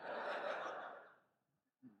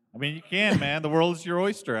 I mean, you can, man. The world is your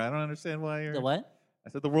oyster. I don't understand why you're... The what?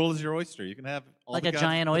 I said the world is your oyster. You can have all Like the a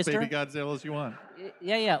giant oyster? baby Godzillas you want.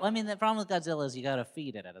 Yeah. I mean, the problem with Godzilla is you got to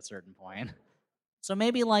feed it at a certain point. So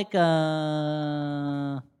maybe like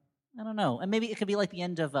I don't know. And maybe it could be like the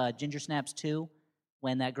end of Ginger Snaps 2,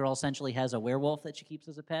 when that girl essentially has a werewolf that she keeps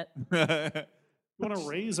as a pet. You want to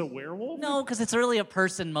raise a werewolf? No, because it's really a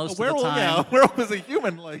person most werewolf, of the time. Yeah, a werewolf is a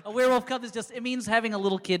human. Like a werewolf cub is just, it means having a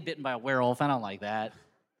little kid bitten by a werewolf. I don't like that.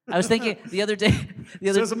 I was thinking the other day.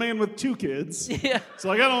 Says a man with 2 kids. Yeah. So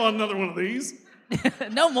I don't want another one of these.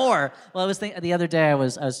 No more. Well, I was thinking the other day. I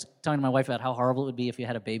was talking to my wife about how horrible it would be if you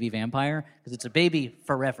had a baby vampire, because it's a baby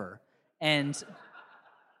forever, and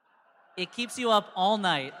it keeps you up all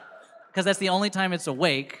night because that's the only time it's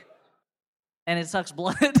awake, and it sucks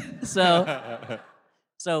blood. So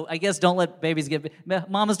I guess don't let babies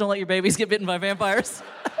mamas don't let your babies get bitten by vampires.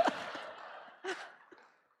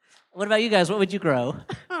 What about you guys? What would you grow?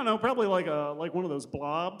 I don't know. Probably like one of those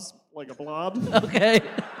blobs, like a blob. Okay.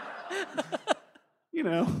 You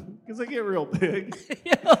know, because they get real big.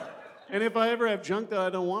 And if I ever have junk that I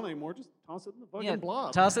don't want anymore, just toss it in the fucking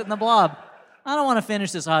blob. Toss it in the blob. I don't want to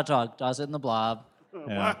finish this hot dog. Toss it in the blob.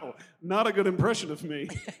 Wow, not a good impression of me.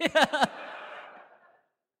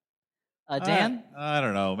 Dan? I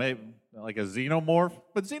don't know. Maybe like a xenomorph.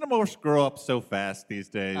 But xenomorphs grow up so fast these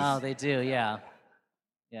days. Oh, they do, yeah.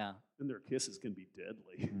 And their kisses can be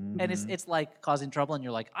deadly. And it's like causing trouble, and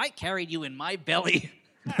you're like, I carried you in my belly.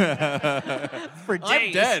 For days.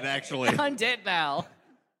 I'm dead, actually. I'm dead now.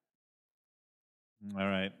 All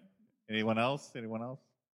right. Anyone else?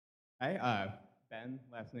 Hi, Ben,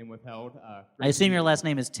 last name withheld. I assume your last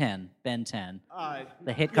name is 10, Ben 10.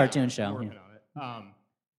 The hit cartoon show. Working on it.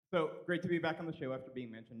 So great to be back on the show after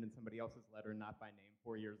being mentioned in somebody else's letter, not by name,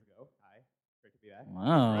 4 years ago. Hi, great to be back.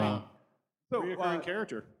 Wow. So reoccurring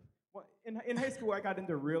character. Well, in high school, I got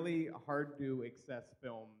into really hard to access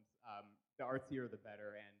films. The artsier, the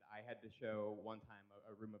better. And I had to show one time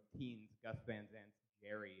a room of teens, Gus Van Zant's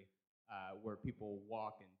Jerry, where people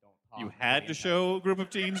walk and don't talk. You had to show a group of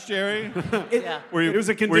teens, Jerry? Yeah. It was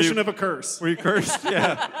a condition of a curse. Were you cursed?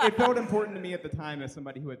 Yeah. It felt important to me at the time as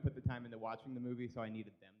somebody who had put the time into watching the movie, so I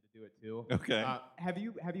needed them to do it too. Okay. Have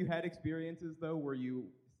you had experiences though where you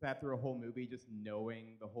sat through a whole movie just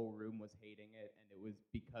knowing the whole room was hating it, and it was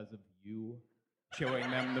because of you showing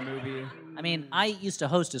them the movie? I mean, I used to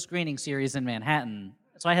host a screening series in Manhattan,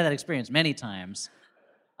 so I had that experience many times.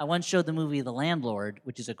 I once showed the movie The Landlord,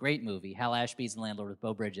 which is a great movie, Hal Ashby's The Landlord with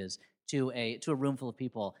Beau Bridges, to a room full of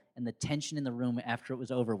people, and the tension in the room after it was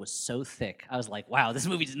over was so thick. I was like, wow, this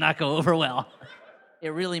movie did not go over well. It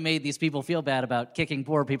really made these people feel bad about kicking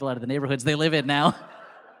poor people out of the neighborhoods they live in now.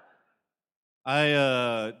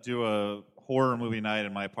 I do a horror movie night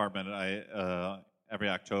in my apartment. Every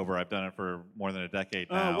October. I've done it for more than a decade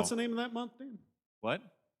now. What's the name of that month, Dan? What?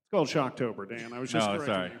 It's called Shocktober, Dan. I was just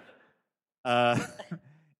correcting you.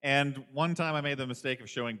 And one time I made the mistake of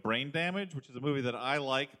showing Brain Damage, which is a movie that I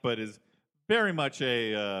like, but is very much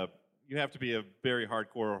you have to be a very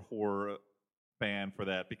hardcore horror fan for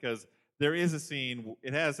that, because there is a scene,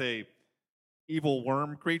 it has a evil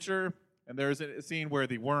worm creature, and there's a scene where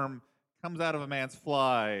the worm comes out of a man's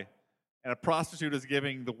fly, and a prostitute is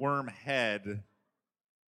giving the worm head,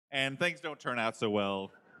 and things don't turn out so well.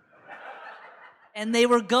 And they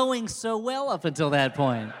were going so well up until that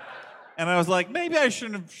point. And I was like, maybe I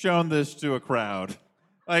shouldn't have shown this to a crowd.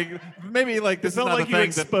 Like maybe like this It felt is not like the you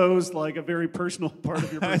thing exposed like a very personal part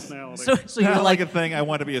of your personality. So you were not like a thing I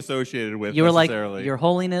want to be associated with. You were like, necessarily. Your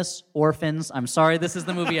Holiness, orphans. I'm sorry, this is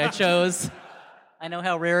the movie I chose. I know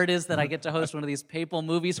how rare it is that I get to host one of these papal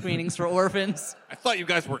movie screenings for orphans. I thought you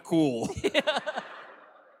guys were cool.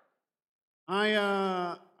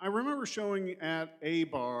 I remember showing at a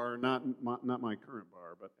bar, not my current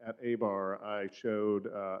bar, but at a bar, I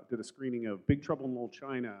did a screening of Big Trouble in Little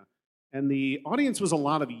China, and the audience was a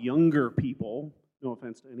lot of younger people. No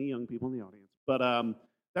offense to any young people in the audience, but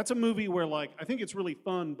that's a movie where like I think it's really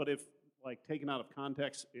fun, but if like taken out of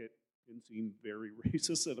context, it can seem very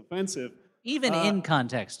racist and offensive. Even in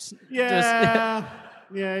context. Yeah,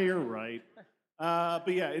 yeah, you're right.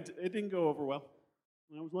 But yeah, it didn't go over well.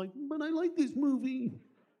 And I was like, but I like this movie.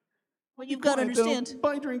 Well, you've got to understand.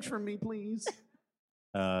 Buy drinks from me, please.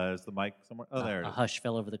 Is the mic somewhere? Oh, there it A is. hush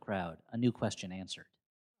fell over the crowd. A new question answered.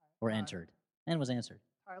 Or entered. And was answered.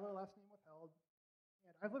 Tyler, last name withheld.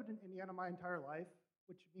 And I've lived in Indiana my entire life,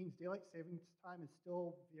 which means daylight savings time is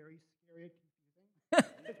still very scary and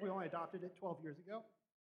confusing since we only adopted it 12 years ago.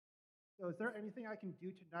 So is there anything I can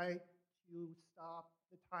do tonight to stop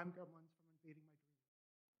the time gremlins from invading my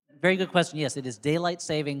dreams? Very good question. Yes, it is daylight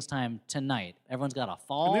savings time tonight. Everyone's got to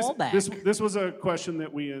fall back. This was a question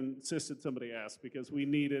that we insisted somebody ask because we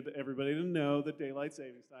needed everybody to know that daylight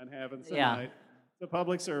savings time happens tonight. It's a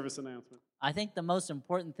public service announcement. I think the most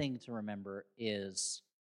important thing to remember is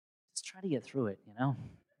just try to get through it, you know?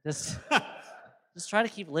 Just try to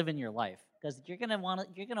keep living your life. Because you're gonna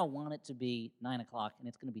want it to be 9 o'clock, and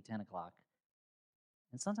it's gonna be 10 o'clock.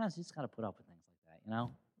 And sometimes you just gotta put up with things like that, you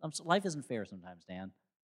know. Life isn't fair sometimes, Dan.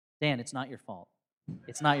 Dan, it's not your fault.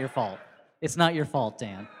 It's not your fault. It's not your fault,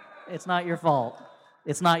 Dan. It's not your fault.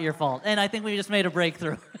 It's not your fault. And I think we just made a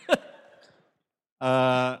breakthrough.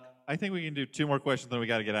 I think we can do 2 more questions, then we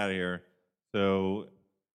got to get out of here. So,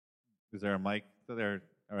 is there a mic? So there.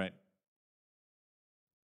 All right.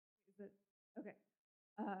 Okay.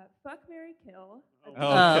 Fuck, marry, kill. Okay.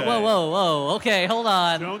 Whoa. Okay, hold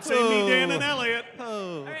on. Don't say me, Dan, and Elliot.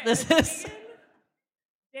 All right, This is...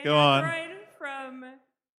 Dan Go on. Aykroyd from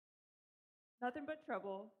Nothing But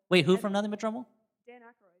Trouble. Wait, who from Nothing But Trouble? Dan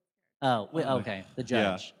Aykroyd. Oh, wait, okay, the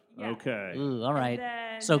judge. Yeah. Okay. Ooh, all right.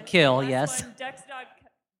 And then So kill, the last yes. One, Dex Dog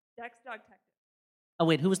Detective. Oh,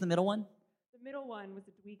 wait, who was the middle one? The middle one was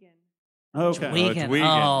a Dwegan. Okay. Dwegan.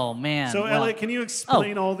 Oh, man. So, Well- Elliot, can you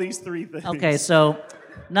explain all these 3 things? Okay, so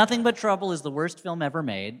Nothing But Trouble is the worst film ever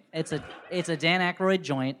made. It's a Dan Aykroyd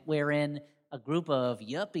joint wherein a group of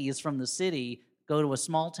yuppies from the city go to a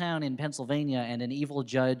small town in Pennsylvania and an evil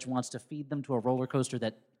judge wants to feed them to a roller coaster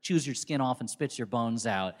that chews your skin off and spits your bones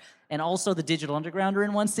out. And also the Digital Underground are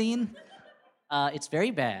in one scene. It's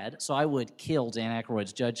very bad, so I would kill Dan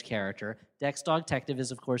Aykroyd's judge character. Dex Dog Detective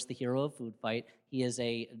is, of course, the hero of Food Fight. He is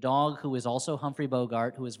a dog who is also Humphrey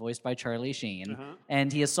Bogart, who is voiced by Charlie Sheen.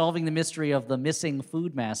 And he is solving the mystery of the missing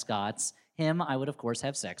food mascots. Him, I would, of course,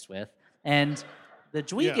 have sex with. And the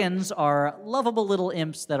Dweegans are lovable little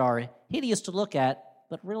imps that are hideous to look at,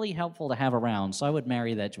 but really helpful to have around. So I would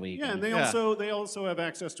marry that Dweegan. Yeah, and they also have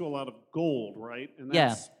access to a lot of gold, right? And Yeah,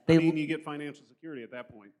 that's, they- I mean, you get financial security at that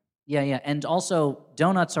point. Yeah, and also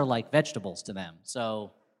donuts are like vegetables to them,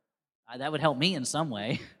 so that would help me in some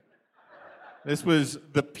way. This was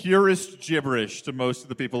the purest gibberish to most of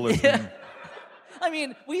the people listening. I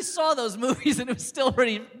mean, we saw those movies and it was still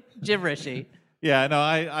pretty gibberishy. Yeah, no,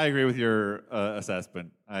 I agree with your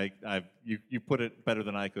assessment. You put it better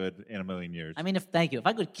than I could in a million years. I mean, thank you. If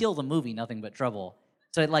I could kill the movie Nothing But Trouble,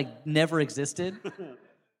 so it like never existed,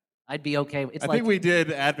 I'd be okay. It's I like think we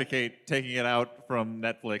did advocate taking it out from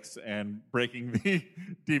Netflix and breaking the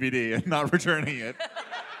DVD and not returning it.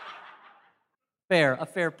 a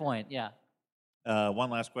fair point. Yeah. One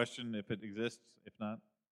last question, if it exists. If not,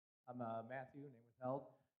 I'm Matthew, name withheld.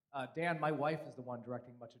 Dan, my wife is the one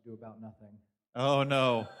directing Much Ado About Nothing. oh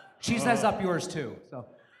no, She says up yours too. So.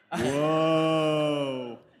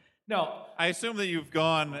 Whoa. No. I assume that you've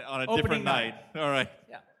gone on a Opening different night. All right,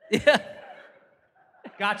 Yeah.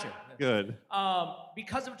 Gotcha. good.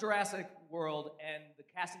 Because of Jurassic World and the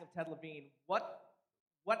casting of Ted Levine, what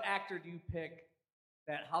actor do you pick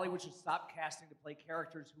that Hollywood should stop casting to play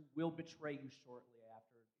characters who will betray you shortly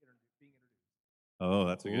after being introduced? Oh,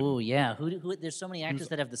 that's a good. Ooh, yeah. Who? There's so many actors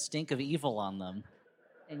that have the stink of evil on them,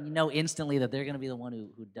 and you know instantly that they're going to be the one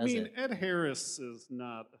who does I mean, it. Ed Harris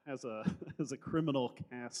has a criminal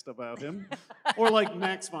cast about him, or like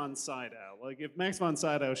Max von Sydow. Like if Max von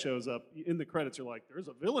Sydow shows up in the credits, you're like, "There's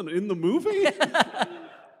a villain in the movie."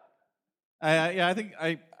 I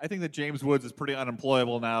think that James Woods is pretty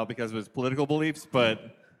unemployable now because of his political beliefs.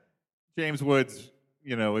 But James Woods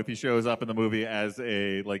if he shows up in the movie as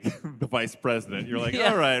a like the vice president, you're like,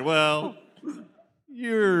 Yeah. all right, well,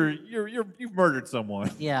 you've murdered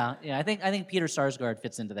someone. Yeah. I think Peter Sarsgaard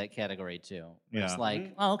fits into that category too. Where It's Yeah.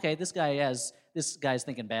 like, oh, okay, this guy's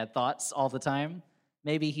thinking bad thoughts all the time.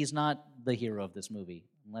 Maybe he's not the hero of this movie.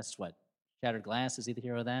 Unless what? Shattered Glass, is he the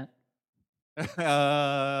hero of that?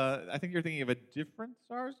 I think you're thinking of a different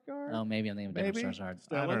Sarsgaard. Oh, maybe I'm thinking of a different Maybe?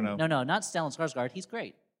 Sarsgaard. I don't know. No, not Stellan Skarsgård. He's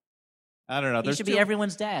great. I don't know. He should be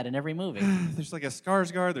everyone's dad in every movie. There's like a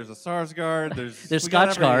Skarsgård. There's a Sarsgaard. There's we got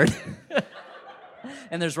Scotchgard.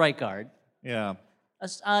 And there's Rightgard. Yeah.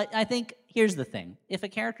 I think here's the thing. If a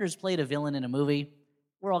character has played a villain in a movie,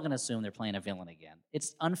 we're all going to assume they're playing a villain again.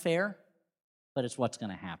 It's unfair, but it's what's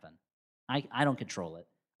going to happen. I don't control it.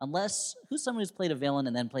 Unless, who's someone who's played a villain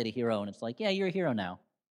and then played a hero, and it's like, yeah, you're a hero now.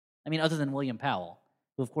 I mean, other than William Powell,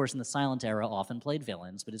 who, of course, in the silent era often played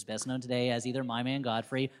villains, but is best known today as either My Man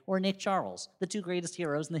Godfrey or Nick Charles, the two greatest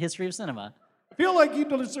heroes in the history of cinema. I feel like you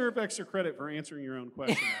deserve extra credit for answering your own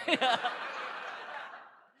question.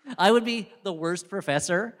 I would be the worst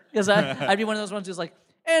professor, because I'd be one of those ones who's like,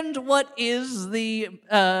 and what is the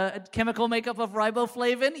chemical makeup of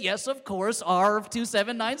riboflavin? Yes, of course,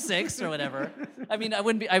 R2796 or whatever. I mean, I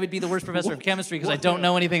would be the worst professor of chemistry because I don't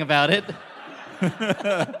know anything about it.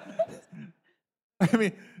 I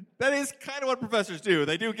mean, that is kind of what professors do.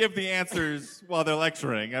 They do give the answers while they're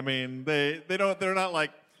lecturing. I mean, they're not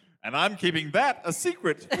like, and I'm keeping that a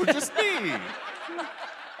secret for just me.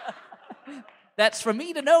 That's for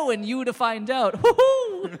me to know and you to find out.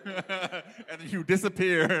 Woohoo! And then you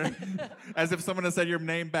disappear as if someone has said your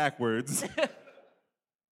name backwards.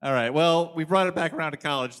 All right, well, we brought it back around to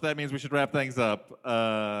college, so that means we should wrap things up.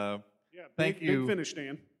 Thank you. Big finish,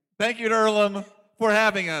 Dan. Thank you to Earlham for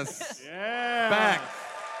having us back.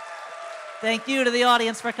 Thank you to the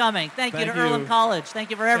audience for coming. Thank you to Thank you. Earlham College. Thank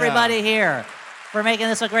you for everybody here for making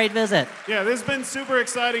this a great visit. Yeah, this has been super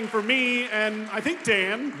exciting for me and I think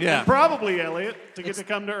Dan, Yeah. and probably Elliot, to get to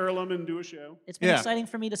come to Earlham and do a show. It's been exciting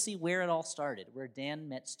for me to see where it all started, where Dan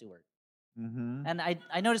met Stewart. Mm-hmm. And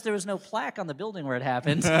I noticed there was no plaque on the building where it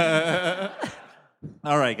happened.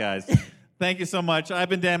 All right, guys. Thank you so much. I've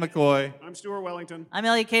been Dan McCoy. I'm Stuart Wellington. I'm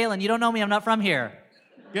Elliot Kalin. You don't know me. I'm not from here.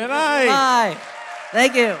 Good night. Bye.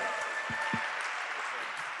 Thank you.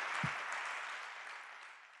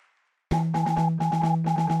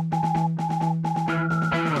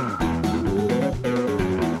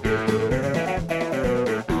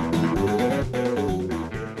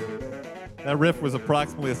 That riff was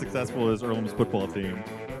approximately as successful as Earlham's football team.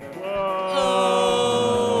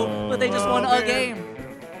 Oh, but they just won a game.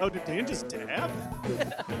 Oh, did Dan just dab?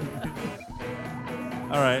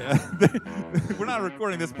 All right. We're not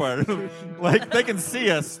recording this part. Like, they can see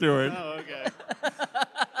us, Stuart. Oh, okay.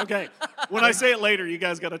 Okay. When I say it later, you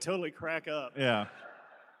guys got to totally crack up. Yeah.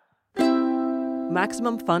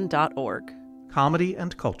 MaximumFun.org. Comedy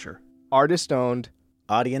and culture. Artist owned.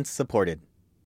 Audience supported.